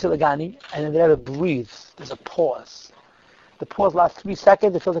begins Basi Legani, and then the Rebbe breathes. There's a pause. The pause lasts 3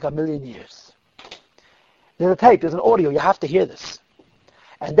 seconds. It feels like 1,000,000 years. There's a tape. There's an audio. You have to hear this.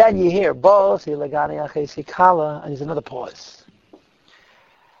 And then you hear Basi Legani Achesi Kala, and there's another pause.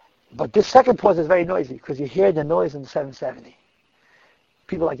 But this second pause is very noisy because you hear the noise in the 770.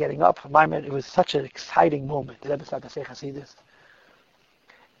 People are getting up. It was such an exciting moment. The Rebbe started to say Chassidus.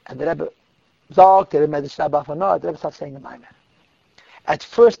 And the Rebbe talked, the Rebbe started saying the Maimer. At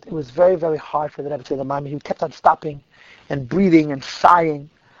first, it was very, very hard for the Rebbe to say the Maimer. He kept on stopping and breathing and sighing.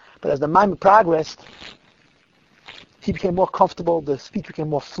 But as the Maimer progressed, he became more comfortable. The speech became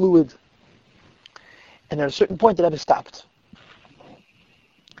more fluid. And at a certain point, the Rebbe stopped.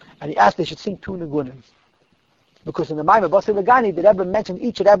 And he asked they should sing 2 Nigunim. Because in the Maimer Basi Legani, the Rebbe mentioned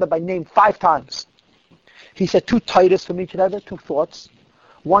each Rebbe by name 5 times. He said 2 Titus from each Rebbe, 2 thoughts,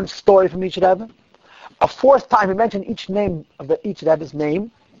 1 story from each Rebbe. A 4th time he mentioned each name of each Rebbe's name.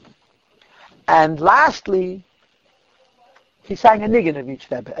 And lastly, he sang a niggin of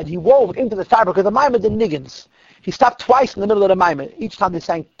each Rebbe. And he wove into the fabric of the Maimer the niggins. He stopped twice in the middle of the Maimer. Each time they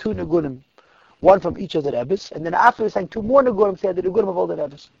sang 2 Nigunim, 1 from each of the Rebbes. And then after they sang 2 more Nigunim, they had the Nigunim of all the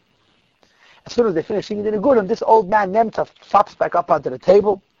Rebbes. As soon as they finished singing the Nigunim, this old man Nemtsov flops back up onto the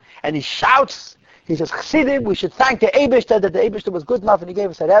table, and he shouts, he says, Chassidim, we should thank the Eibishter that the Eibishter was good enough, and he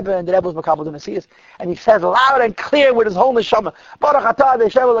gave us a Rebbe, and the Rebbe was Makabel the Messias. And he says loud and clear with his whole neshama, Baruch atah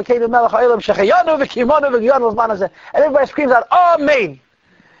Hashem Elokeinu melech ha'olam shechayanu v'kimonu v'gyanu l'zman hazeh. And everybody screams out, Amen!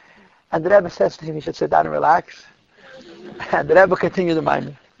 And the Rebbe says to him, he should sit down and relax. And the Rebbe continued the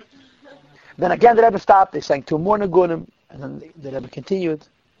Maimer. Then again the Rebbe stopped, they sang 2 more Nigunim, and then the Rebbe continued.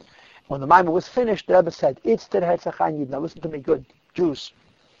 When the Maimer was finished, the Rebbe said, it's the Herzach Yid. Now listen to me good, Jews.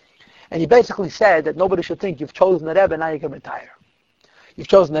 And he basically said that nobody should think you've chosen the Rebbe and now you can retire. You've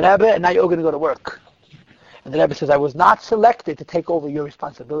chosen the Rebbe and now you're going to go to work. And the Rebbe says, I was not selected to take over your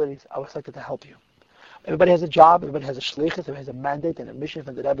responsibilities. I was selected to help you. Everybody has a job, everybody has a shlichus, everybody has a mandate and a mission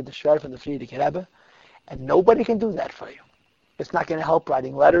from the Rebbe, the Shver, from the Friedrich Rebbe. And nobody can do that for you. It's not going to help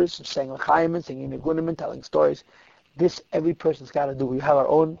writing letters, saying l'chaim, singing nigunim, telling stories. This every person's got to do. We have our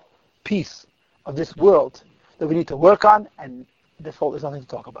own piece of this world that we need to work on, and this whole there's nothing to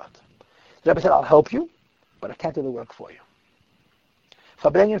talk about. The Rebbe said, I'll help you, but I can't do the work for you.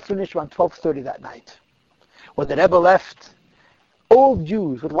 Fabrengen finished around 12:30 that night. When the Rebbe left, old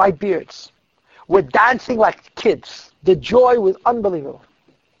Jews with white beards were dancing like kids. The joy was unbelievable.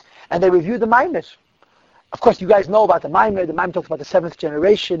 And they reviewed the Maimer. Of course, you guys know about the Maimer. The Maimer talks about the 7th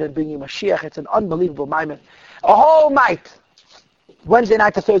generation and bringing Mashiach. It's an unbelievable Maimer. A whole night. Wednesday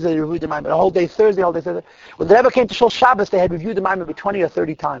night to Thursday, they reviewed the Maimer. A whole day Thursday, Thursday. When the Rebbe came to Shul Shabbos, they had reviewed the Maimer maybe 20 or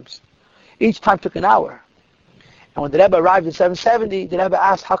 30 times. Each time took an hour. And when the Rebbe arrived in 770, the Rebbe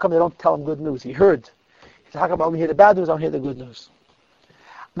asked, how come they don't tell him good news? He heard. He said, how come I only hear the bad news, I don't hear the good news?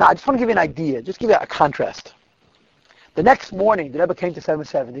 Now, I just want to give you an idea, just give you a contrast. The next morning, the Rebbe came to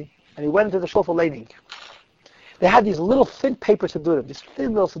 770, and he went into the Shul for Leining. They had these little thin paper Siddurim, these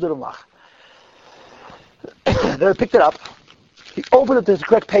thin little Siddurim lach. The Rebbe picked it up. He opened it to the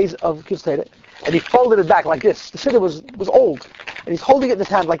correct page of Kiv, and he folded it back like this. The Siddur was old, and he's holding it in his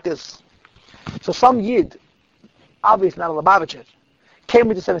hand like this. So some Yid, obviously not a Lubavitcher, came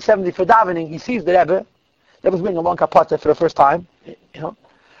into 770 for davening. He sees the Rebbe. The Rebbe's wearing a long kapata for the first time,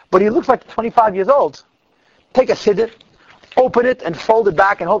 but he looks like 25 years old. Take a Siddur, open it, and fold it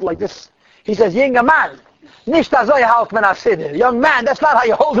back and hold it like this. He says, Yinga man, nicht azoy halt men a Siddur. Young man, that's not how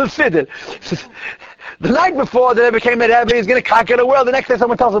you hold a Siddur. The night before the Rebbe came, he's going to conquer the world. The next day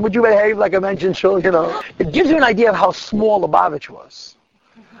someone tells him, would you behave like a mentioned shul, It gives you an idea of how small Lubavitch was.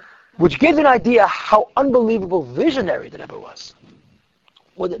 Which gives you an idea how unbelievable visionary the Rebbe was.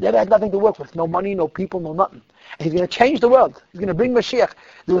 Well, the Rebbe had nothing to work with. No money, no people, no nothing. And he's going to change the world. He's going to bring Mashiach.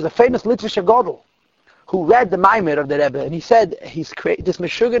 There was a famous Litvischer Gadol who read the Maimer of the Rebbe, and he said this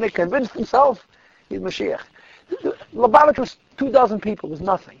Meshuggah convinced himself he's Mashiach. Lubavitch was 2,000 people, it was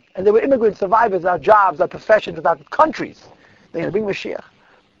nothing. And they were immigrant survivors without jobs, without professions, without countries. They're going to bring Mashiach.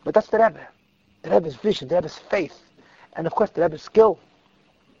 But that's the Rebbe. The Rebbe's vision, the Rebbe's faith. And of course the Rebbe's skill.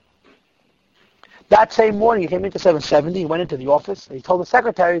 That same morning he came into 770, he went into the office, and he told the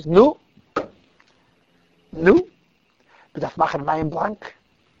secretaries, but that's machen Mayim blank.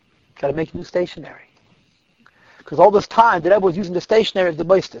 Got to make new stationery. Because all this time the Rebbe was using the stationery of the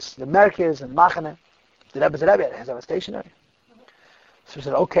Boistis, the Merkers and Machane. The Rebbe has a stationery. So he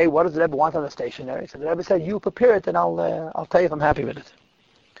said, okay, what does the Rebbe want on the stationery? So the Rebbe said, you prepare it and I'll tell you if I'm happy with it.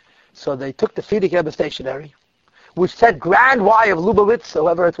 So they took the Frierdiker Rebbe stationery, which said Grand Y of Lubavitz,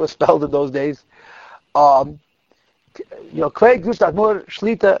 however it was spelled in those days. Kvei Gustav Mur,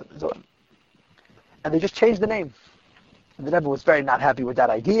 Shlita, so on. And they just changed the name. And the Rebbe was very not happy with that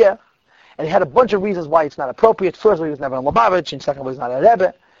idea. And he had a bunch of reasons why it's not appropriate. First of all, he was never in Lubavitch, and second of all, he's not a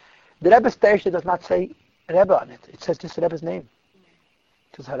Rebbe. The Rebbe station does not say Rebbe on it. It says just the Rebbe's name.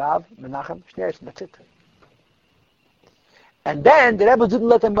 It says Harav Menachem Schneerson, that's it. And then the Rebbe didn't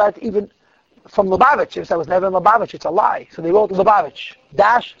let them write even from Lubavitch. If I was never in Lubavitch, it's a lie. So they wrote Lubavitch,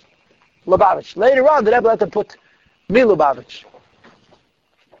 dash Lubavitch. Later on, the Rebbe let them put Mi Lubavitch.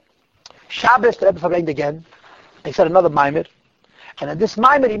 Shabbos, the Rebbe verbringed again. He said another Maimer. And in this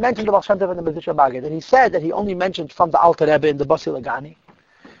Maimer, he mentioned the Baal Shem Tov and the Medusha Bagad. And he said that he only mentioned from the Alter Rebbe in the Basi Lagani,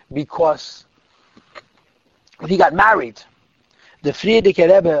 because when he got married, the Frierdiker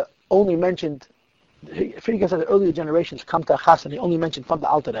Rebbe only mentioned, Frierdiker said the earlier generations come to Achas, and he only mentioned from the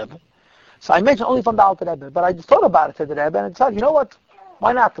Alter Rebbe. So I mentioned only from the Alter Rebbe, but I thought about it to the Rebbe, and I said, you know what,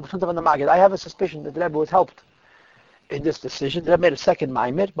 why not? The Baal Shem Tov and the Magid. I have a suspicion that the Rebbe was helped in this decision. The Rebbe made a second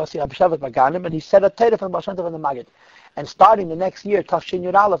Maimer, Basi Abishavat Maganim, and he said a Torah from Baal Shem Tov and the Magid. And starting the next year, Tafshin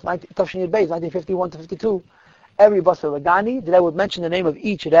Yud Aleph, Tafshin Yud Beis, 1951 to 52, every Basi Lagani, the Rebbe would mention the name of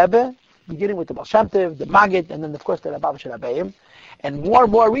each Rebbe, beginning with the Baal Shem Tov, the Magid, and then of course the Lubavitch Rebbeim. And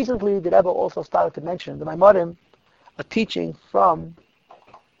more recently, the Rebbe also started to mention the Maimorim, a teaching from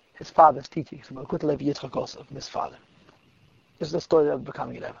his father's teaching, from Malkut Levi Yitzchak also, from his father. This is the story of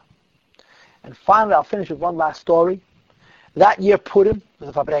becoming a Rebbe. And finally, I'll finish with one last story. That year, Purim was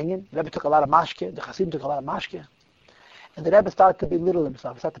a Fabrengen. The Rebbe took a lot of mashke, the Hasidim took a lot of mashke, and the Rebbe started to belittle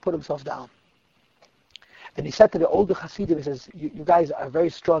himself. He started to put himself down. And he said to the older Hasidim, he says, you guys are very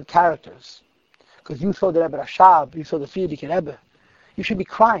strong characters. Because you saw the Rebbe Rashab, you saw the Frierdiker Rebbe. You should be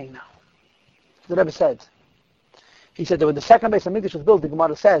crying now. The Rebbe said. He said that when the second Beis HaMikdash was built, the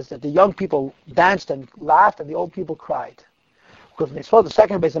Gemara says that the young people danced and laughed and the old people cried. Because when they saw the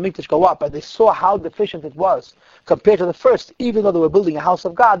second Beis HaMikdash go up and they saw how deficient it was compared to the first, even though they were building a house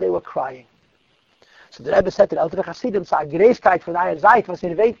of God, they were crying. So the Rebbe said to the Ältere Hasidim,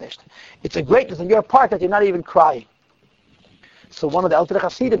 it's a greatness on your part that you're not even crying. So one of the Ältere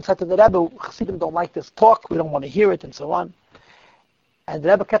Hasidim said to the Rebbe, Hasidim don't like this talk, we don't want to hear it, and so on. And the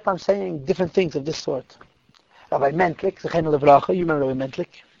Rebbe kept on saying different things of this sort. Rabbi Mentlik, Zechenu Levracha, you remember Rabbi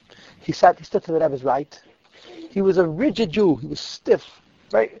Mentlik? He stood to the Rebbe's right. He was a rigid Jew, he was stiff.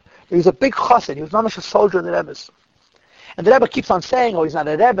 Right? He was a big chassid, he was not much a soldier in the Rebbe's. And the Rebbe keeps on saying, he's not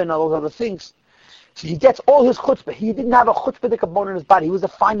a Rebbe and all those other things. So he gets all his chutzpah. He didn't have a chutzpah bone in his body. He was the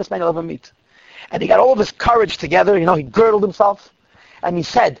finest man you'll ever meet. And he got all of his courage together, he girdled himself. And he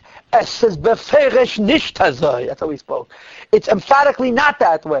said, Es is beferish nicht hazoi. That's how he spoke. It's emphatically not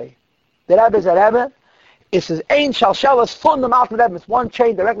that way. The Rebbe is a Rebbe. It says, Ein shal shelas from the Alter Rebbe. It's one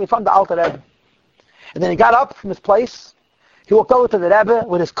chain directly from the Alter Rebbe. And then he got up from his place. He walked over to the Rebbe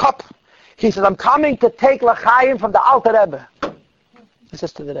with his cup. He says, I'm coming to take l'chaim from the Alter Rebbe. He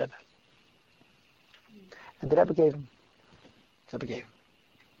says to the Rebbe. And the Rebbe gave him. The Rebbe gave him.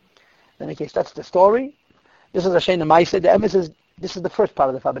 Then in case that's the story, this is a Shena Maisa. The emphasis, this is the first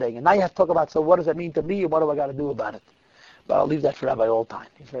part of the Fabrengen. Now you have to talk about, so what does that mean to me and what do I got to do about it? But I'll leave that for Rabbi Alltime.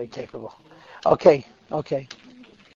 He's very capable. Okay.